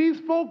 All these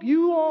folk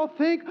you all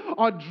think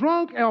are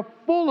drunk and are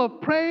full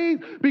of praise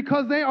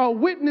because they are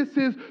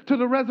witnesses to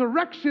the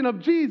resurrection of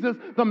Jesus,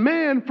 the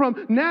man from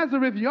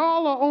Nazareth.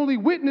 Y'all are only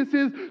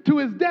witnesses to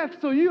his death,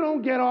 so you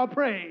don't get our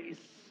praise.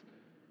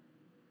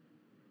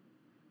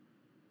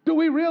 Do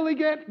we really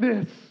get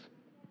this?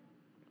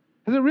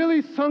 Has it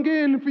really sunk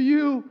in for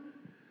you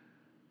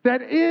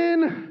that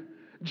in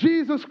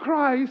Jesus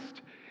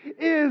Christ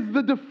is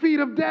the defeat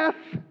of death?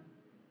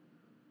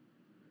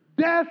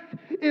 Death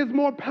is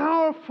more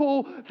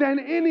powerful than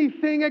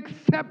anything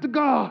except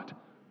God.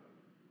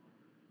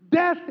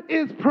 Death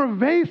is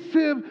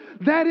pervasive.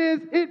 That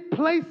is, it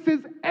places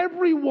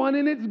everyone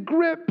in its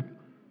grip.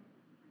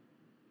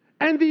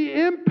 And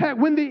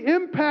when the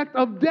impact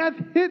of death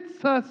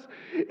hits us,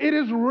 it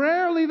is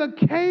rarely the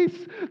case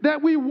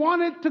that we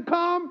want it to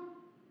come.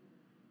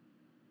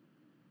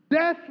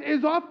 Death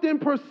is often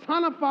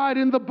personified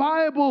in the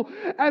Bible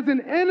as an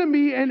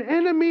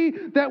enemy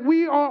that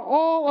we are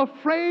all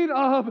afraid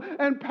of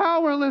and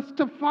powerless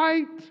to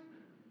fight.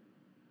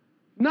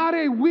 Not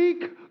a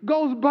week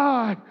goes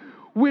by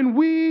when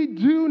we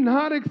do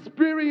not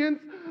experience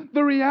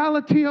the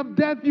reality of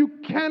death. You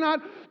cannot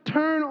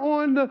turn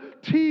on the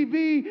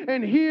TV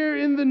and hear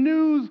in the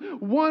news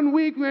one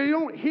week where you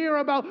don't hear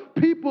about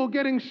people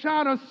getting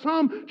shot or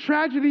some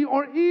tragedy,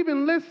 or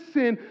even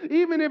listen,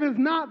 even if it's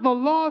not the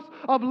loss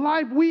of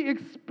life we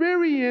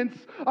experience,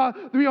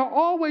 we are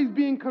always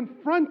being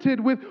confronted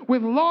with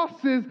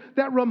losses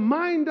that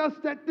remind us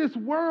that this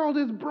world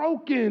is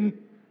broken.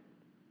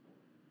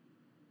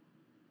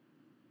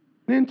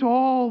 And into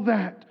all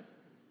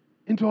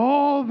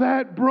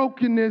that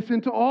brokenness,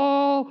 into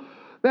all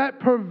that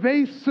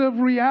pervasive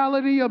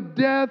reality of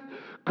death,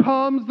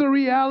 comes the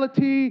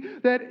reality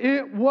that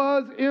it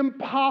was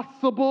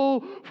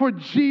impossible for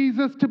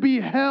Jesus to be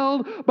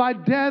held by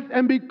death.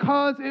 And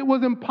because it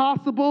was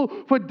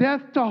impossible for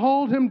death to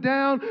hold him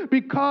down,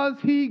 because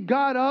he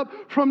got up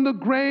from the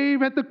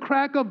grave at the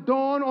crack of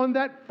dawn on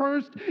that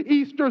first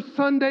Easter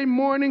Sunday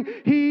morning,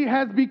 he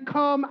has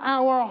become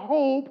our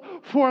hope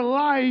for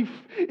life.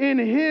 In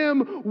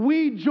him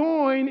we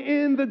join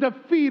in the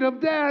defeat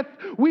of death.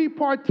 We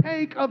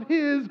partake of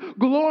his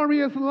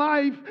glorious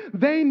life.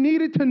 They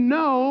needed to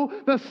know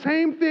the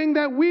same thing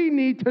that we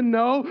need to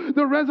know.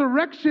 The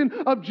resurrection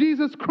of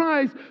Jesus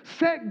Christ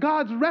set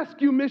God's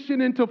rescue mission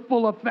into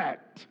full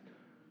effect.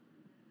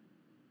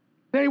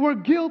 They were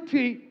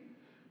guilty.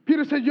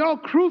 Peter said, y'all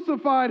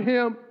crucified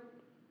him.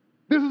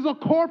 This is a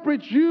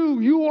corporate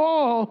you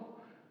all.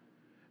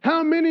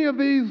 How many of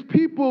these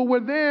people were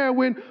there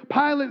when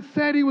Pilate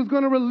said he was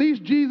going to release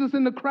Jesus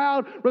and the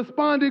crowd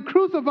responded,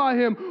 crucify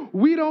him?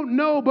 We don't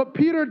know, but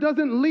Peter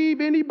doesn't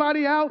leave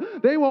anybody out.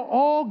 They were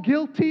all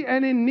guilty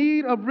and in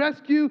need of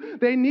rescue.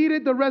 They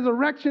needed the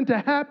resurrection to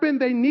happen.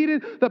 They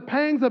needed the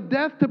pangs of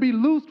death to be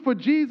loosed for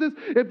Jesus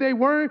if they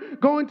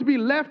weren't going to be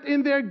left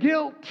in their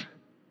guilt.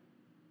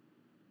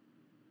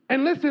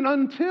 And listen,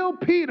 until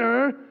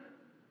Peter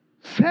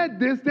said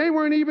this, they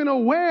weren't even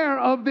aware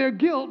of their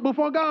guilt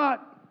before God.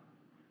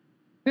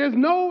 There's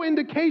no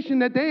indication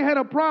that they had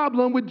a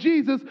problem with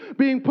Jesus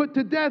being put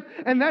to death,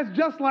 and that's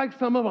just like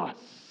some of us.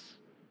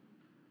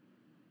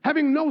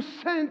 Having no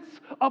sense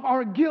of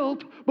our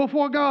guilt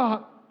before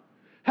God.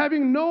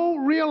 Having no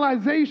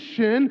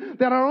realization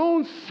that our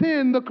own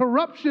sin, the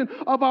corruption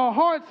of our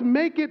hearts,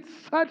 make it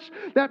such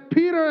that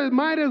Peter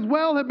might as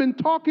well have been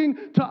talking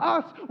to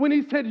us when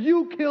he said,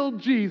 you killed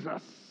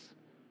Jesus.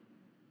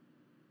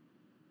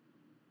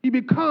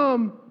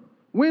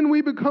 When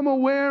we become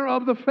aware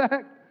of the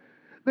fact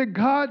that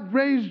God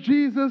raised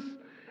Jesus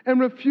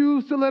and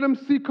refused to let him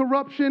see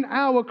corruption,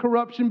 our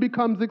corruption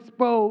becomes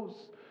exposed.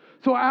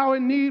 So our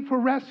need for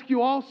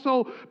rescue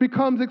also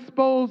becomes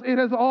exposed. It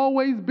has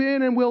always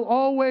been and will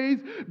always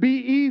be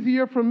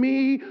easier for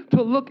me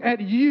to look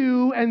at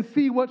you and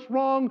see what's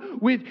wrong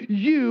with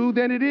you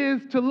than it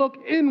is to look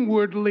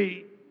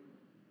inwardly.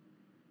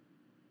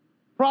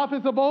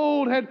 Prophets of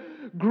old had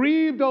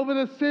grieved over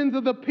the sins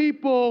of the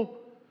people.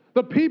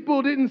 The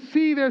people didn't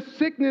see their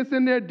sickness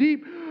and their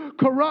deep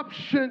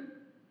corruption.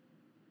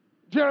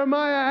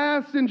 Jeremiah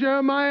asked in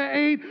Jeremiah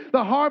 8,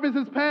 the harvest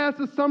is past,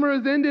 the summer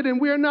is ended,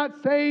 and we are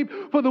not saved.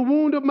 For the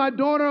wound of my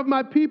daughter, of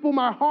my people,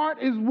 my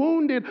heart is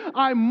wounded.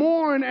 I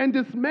mourn, and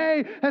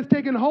dismay has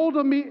taken hold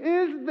of me.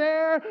 Is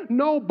there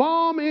no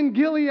balm in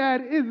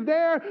Gilead? Is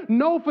there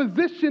no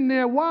physician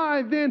there?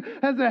 Why then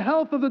has the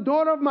health of the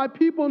daughter of my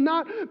people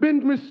not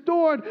been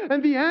restored?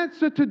 And the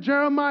answer to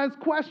Jeremiah's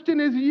question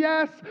is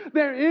yes,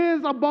 there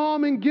is a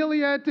balm in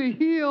Gilead to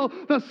heal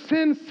the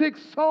sin-sick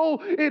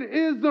soul. It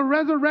is the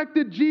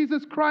resurrected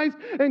Jesus Christ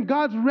and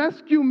God's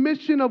rescue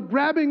mission of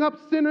grabbing up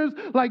sinners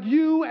like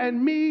you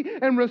and me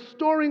and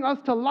restoring us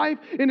to life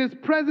in his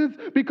presence,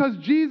 because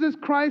Jesus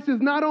Christ is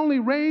not only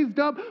raised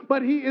up,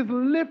 but he is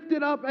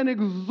lifted up and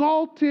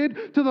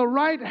exalted to the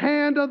right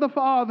hand of the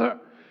Father.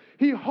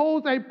 He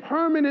holds a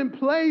permanent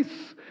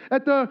place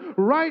at the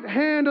right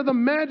hand of the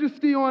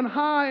Majesty on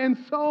high. And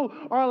so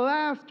our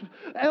last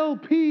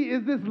LP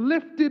is this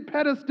lifted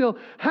pedestal.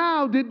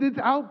 How did this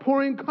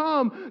outpouring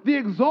come? The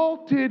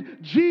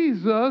exalted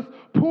Jesus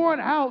poured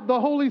out the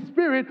Holy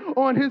Spirit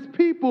on his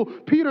people.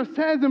 Peter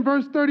says in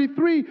verse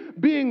 33,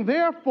 being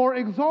therefore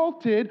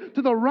exalted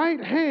to the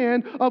right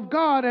hand of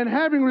God, and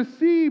having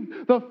received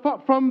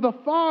from the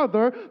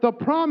Father the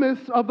promise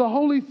of the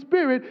Holy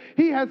Spirit,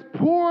 he has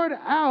poured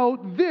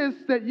out this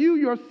that you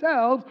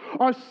yourselves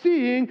are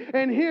seeing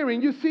and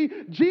hearing. You see,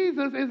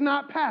 Jesus is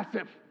not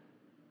passive.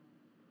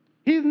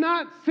 He's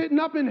not sitting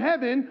up in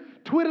heaven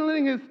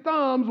twiddling his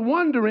thumbs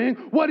wondering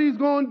what he's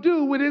going to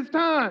do with his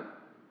time.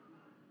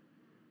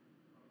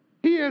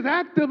 He is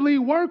actively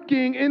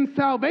working in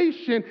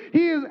salvation.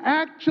 He is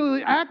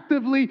actually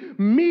actively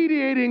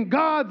mediating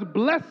God's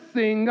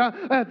blessing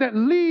that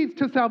leads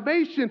to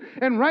salvation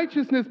and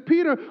righteousness.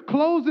 Peter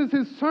closes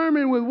his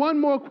sermon with one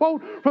more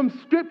quote from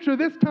Scripture.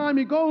 This time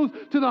he goes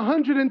to the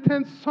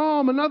 110th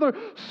Psalm, another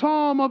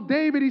Psalm of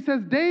David. He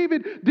says,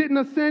 David didn't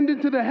ascend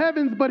into the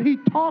heavens, but he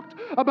talked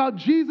about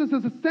Jesus'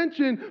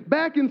 ascension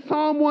back in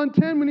Psalm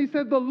 110 when he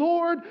said, the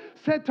Lord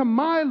said to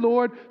my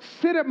Lord,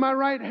 sit at my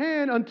right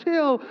hand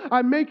until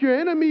I make your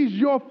enemies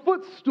your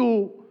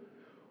footstool.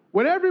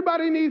 What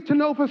everybody needs to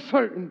know for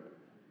certain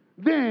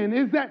then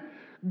is that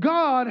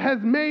God has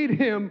made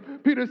him,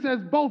 Peter says,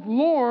 both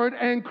Lord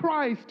and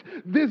Christ,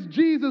 this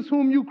Jesus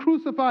whom you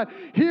crucified.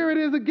 Here it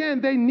is again.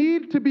 They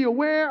need to be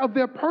aware of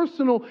their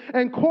personal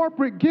and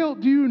corporate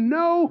guilt. Do you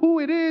know who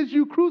it is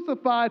you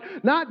crucified?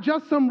 Not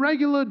just some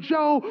regular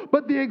Joe,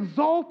 but the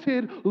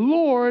exalted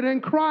Lord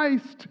and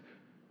Christ.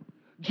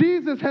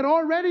 Jesus had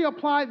already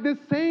applied this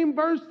same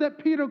verse that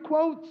Peter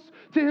quotes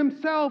to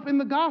himself in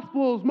the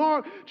Gospels,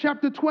 Mark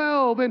chapter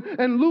 12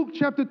 and Luke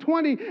chapter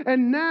 20.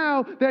 And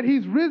now that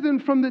he's risen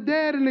from the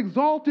dead and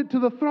exalted to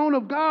the throne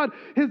of God,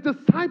 his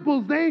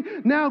disciples, they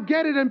now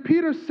get it. And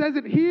Peter says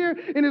it here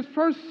in his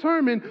first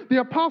sermon.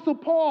 The Apostle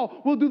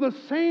Paul will do the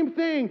same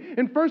thing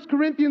in 1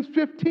 Corinthians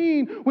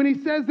 15 when he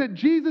says that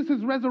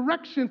Jesus'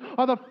 resurrection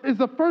is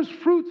the first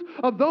fruits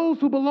of those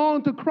who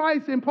belong to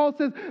Christ. And Paul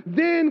says,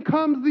 then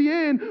comes the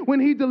end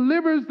when he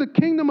delivers the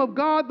kingdom of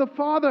God the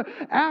Father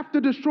after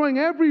destroying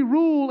every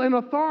rule and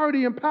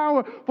authority and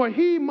power, for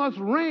he must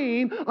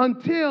reign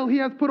until he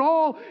has put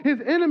all his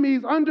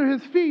enemies under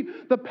his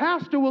feet. The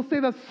pastor will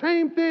say the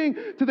same thing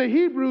to the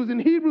Hebrews in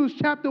Hebrews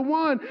chapter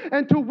 1.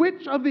 And to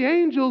which of the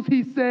angels,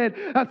 he said,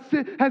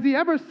 has he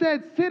ever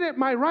said, sit at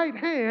my right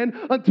hand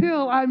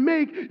until I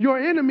make your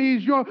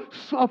enemies your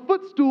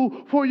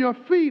footstool for your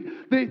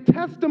feet? The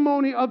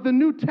testimony of the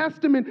New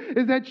Testament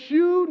is that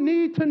you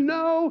need to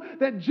know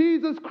that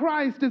Jesus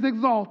Christ is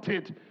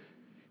exalted.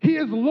 He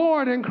is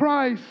Lord in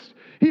Christ.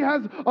 He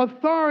has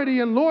authority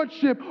and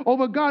lordship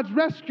over God's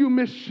rescue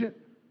mission.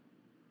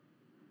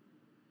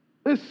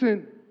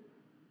 Listen,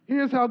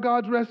 here's how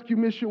God's rescue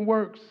mission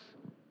works.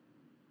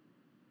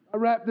 I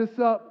wrap this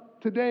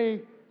up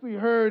today. We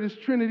heard is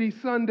Trinity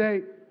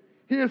Sunday.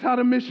 Here's how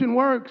the mission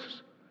works.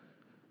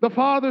 The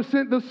Father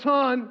sent the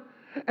Son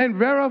and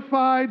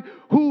verified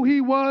who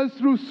he was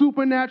through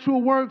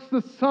supernatural works.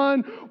 The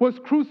Son was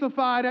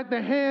crucified at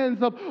the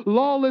hands of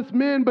lawless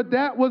men, but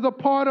that was a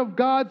part of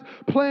God's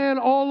plan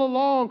all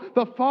along.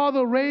 The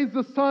Father raised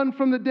the Son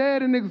from the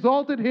dead and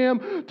exalted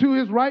him to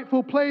his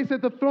rightful place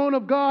at the throne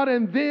of God,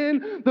 and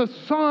then the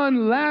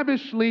Son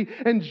lavishly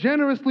and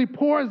generously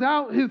pours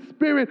out his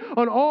Spirit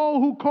on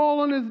all who call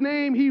on his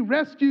name. He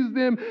rescues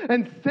them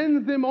and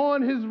sends them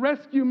on his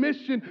rescue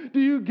mission. Do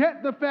you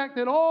get the fact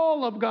that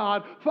all of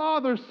God,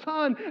 Father,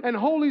 Son, and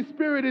Holy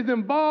Spirit is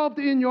involved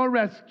in your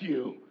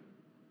rescue?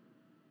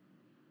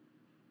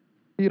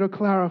 Peter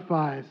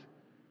clarifies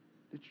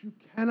that you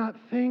cannot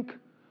think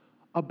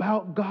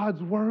about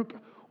God's work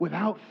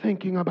without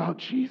thinking about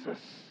Jesus.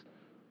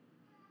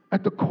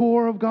 At the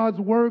core of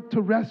God's work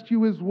to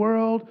rescue his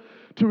world,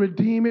 to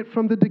redeem it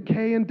from the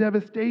decay and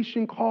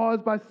devastation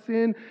caused by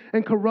sin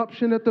and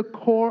corruption, at the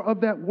core of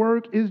that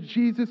work is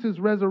Jesus'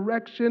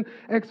 resurrection,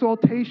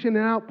 exaltation,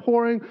 and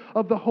outpouring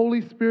of the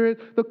Holy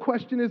Spirit. The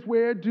question is,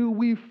 where do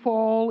we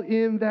fall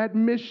in that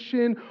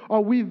mission? Are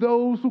we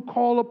those who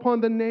call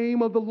upon the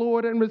name of the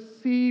Lord and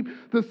receive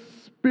the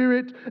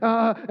Spirit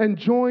and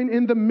join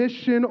in the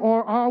mission?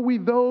 Or are we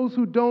those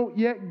who don't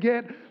yet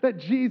get that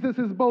Jesus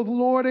is both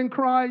Lord and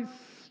Christ?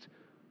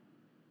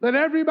 Let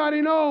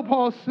everybody know,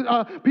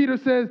 Peter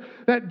says,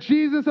 that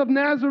Jesus of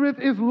Nazareth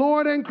is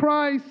Lord and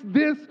Christ.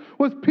 This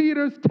was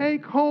Peter's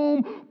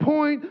take-home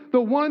point,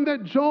 the one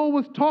that Joel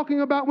was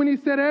talking about when he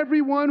said,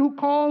 everyone who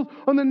calls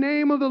on the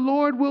name of the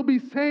Lord will be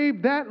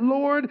saved. That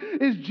Lord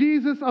is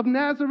Jesus of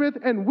Nazareth,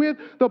 and with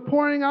the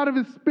pouring out of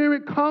his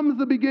Spirit comes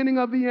the beginning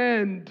of the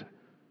end.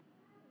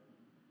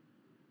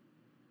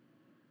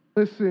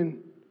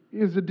 Listen,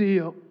 here's the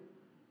deal.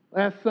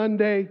 Last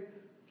Sunday,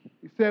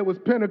 he said it was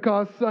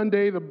Pentecost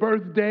Sunday, the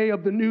birthday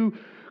of the new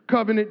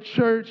covenant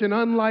church. And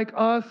unlike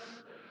us,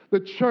 the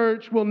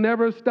church will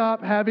never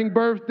stop having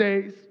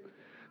birthdays.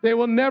 There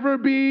will never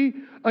be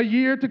a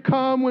year to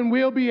come when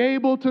we'll be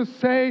able to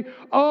say,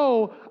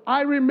 oh,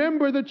 I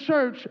remember the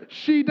church,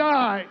 she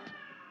died.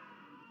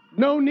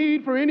 No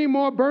need for any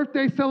more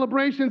birthday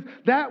celebrations.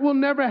 That will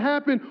never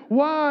happen.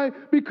 Why?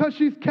 Because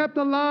she's kept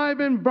alive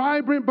and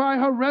vibrant by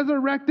her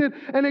resurrected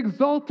and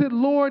exalted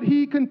Lord.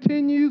 He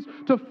continues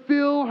to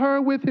fill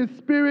her with his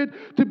Spirit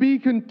to be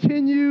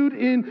continued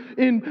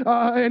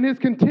in his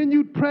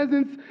continued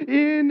presence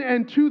in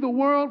and to the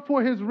world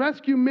for his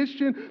rescue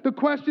mission. The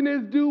question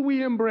is, do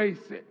we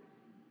embrace it?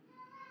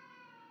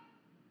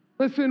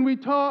 Listen, we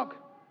talk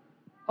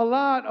a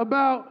lot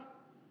about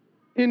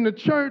in the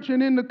church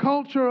and in the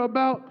culture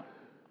about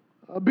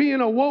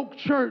being a woke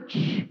church.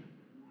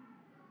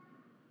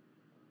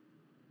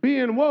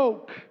 Being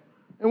woke.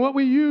 And what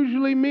we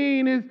usually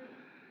mean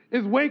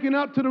is waking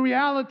up to the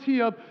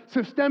reality of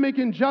systemic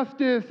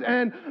injustice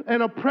and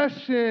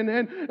oppression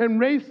and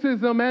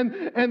racism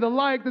and the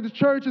like, that the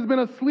church has been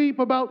asleep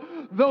about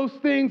those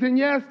things. And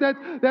yes,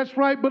 that's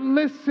right. But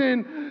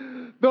listen,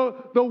 the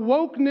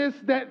wokeness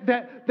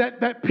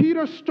that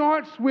Peter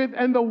starts with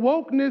and the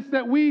wokeness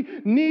that we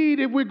need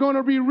if we're going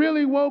to be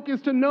really woke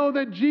is to know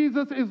that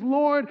Jesus is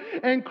Lord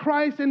and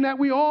Christ, and that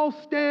we all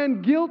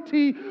stand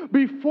guilty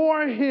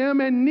before him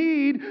and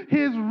need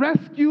his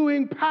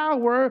rescuing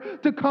power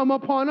to come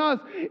upon us.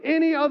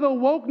 Any other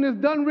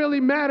wokeness doesn't really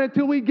matter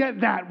till we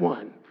get that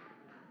one.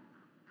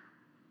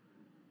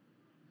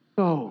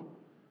 So,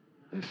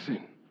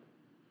 Listen,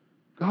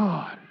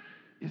 God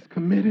is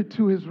committed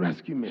to his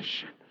rescue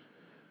mission.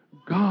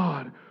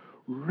 God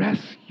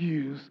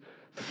rescues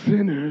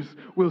sinners.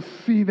 We'll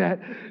see that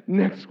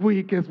next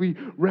week as we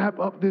wrap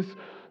up this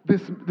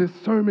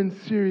sermon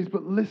series.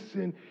 But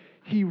listen,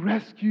 he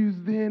rescues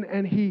then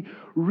and he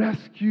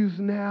rescues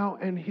now.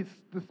 And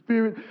the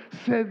Spirit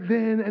said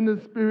then and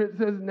the Spirit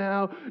says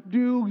now,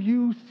 do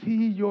you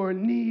see your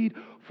need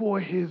for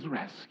his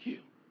rescue?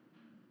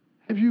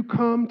 Have you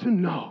come to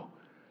know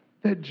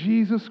that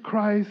Jesus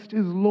Christ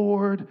is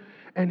Lord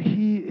and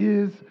he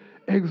is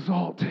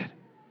exalted?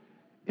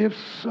 If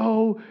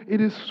so, it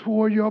is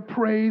for your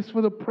praise,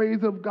 for the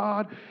praise of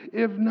God.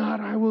 If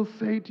not, I will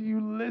say to you,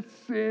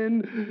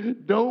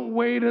 listen, don't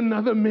wait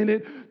another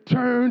minute.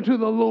 Turn to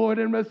the Lord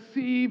and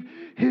receive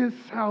his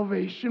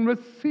salvation.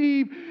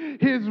 Receive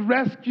his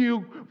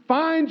rescue.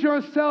 Find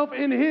yourself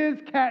in his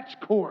catch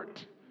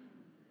court.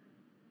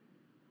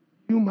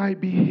 You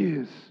might be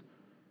his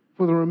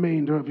for the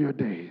remainder of your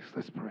days.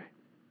 Let's pray.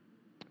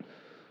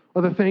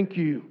 Father, thank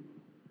you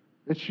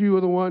that you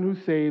are the one who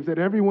saves, that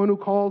everyone who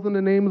calls on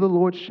the name of the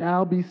Lord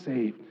shall be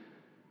saved.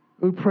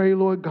 We pray,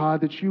 Lord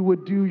God, that you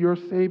would do your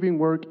saving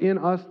work in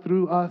us,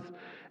 through us,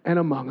 and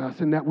among us,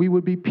 and that we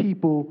would be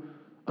people,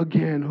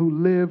 again,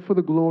 who live for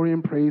the glory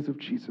and praise of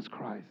Jesus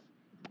Christ.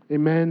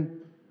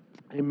 Amen,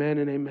 amen,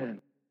 and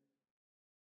amen.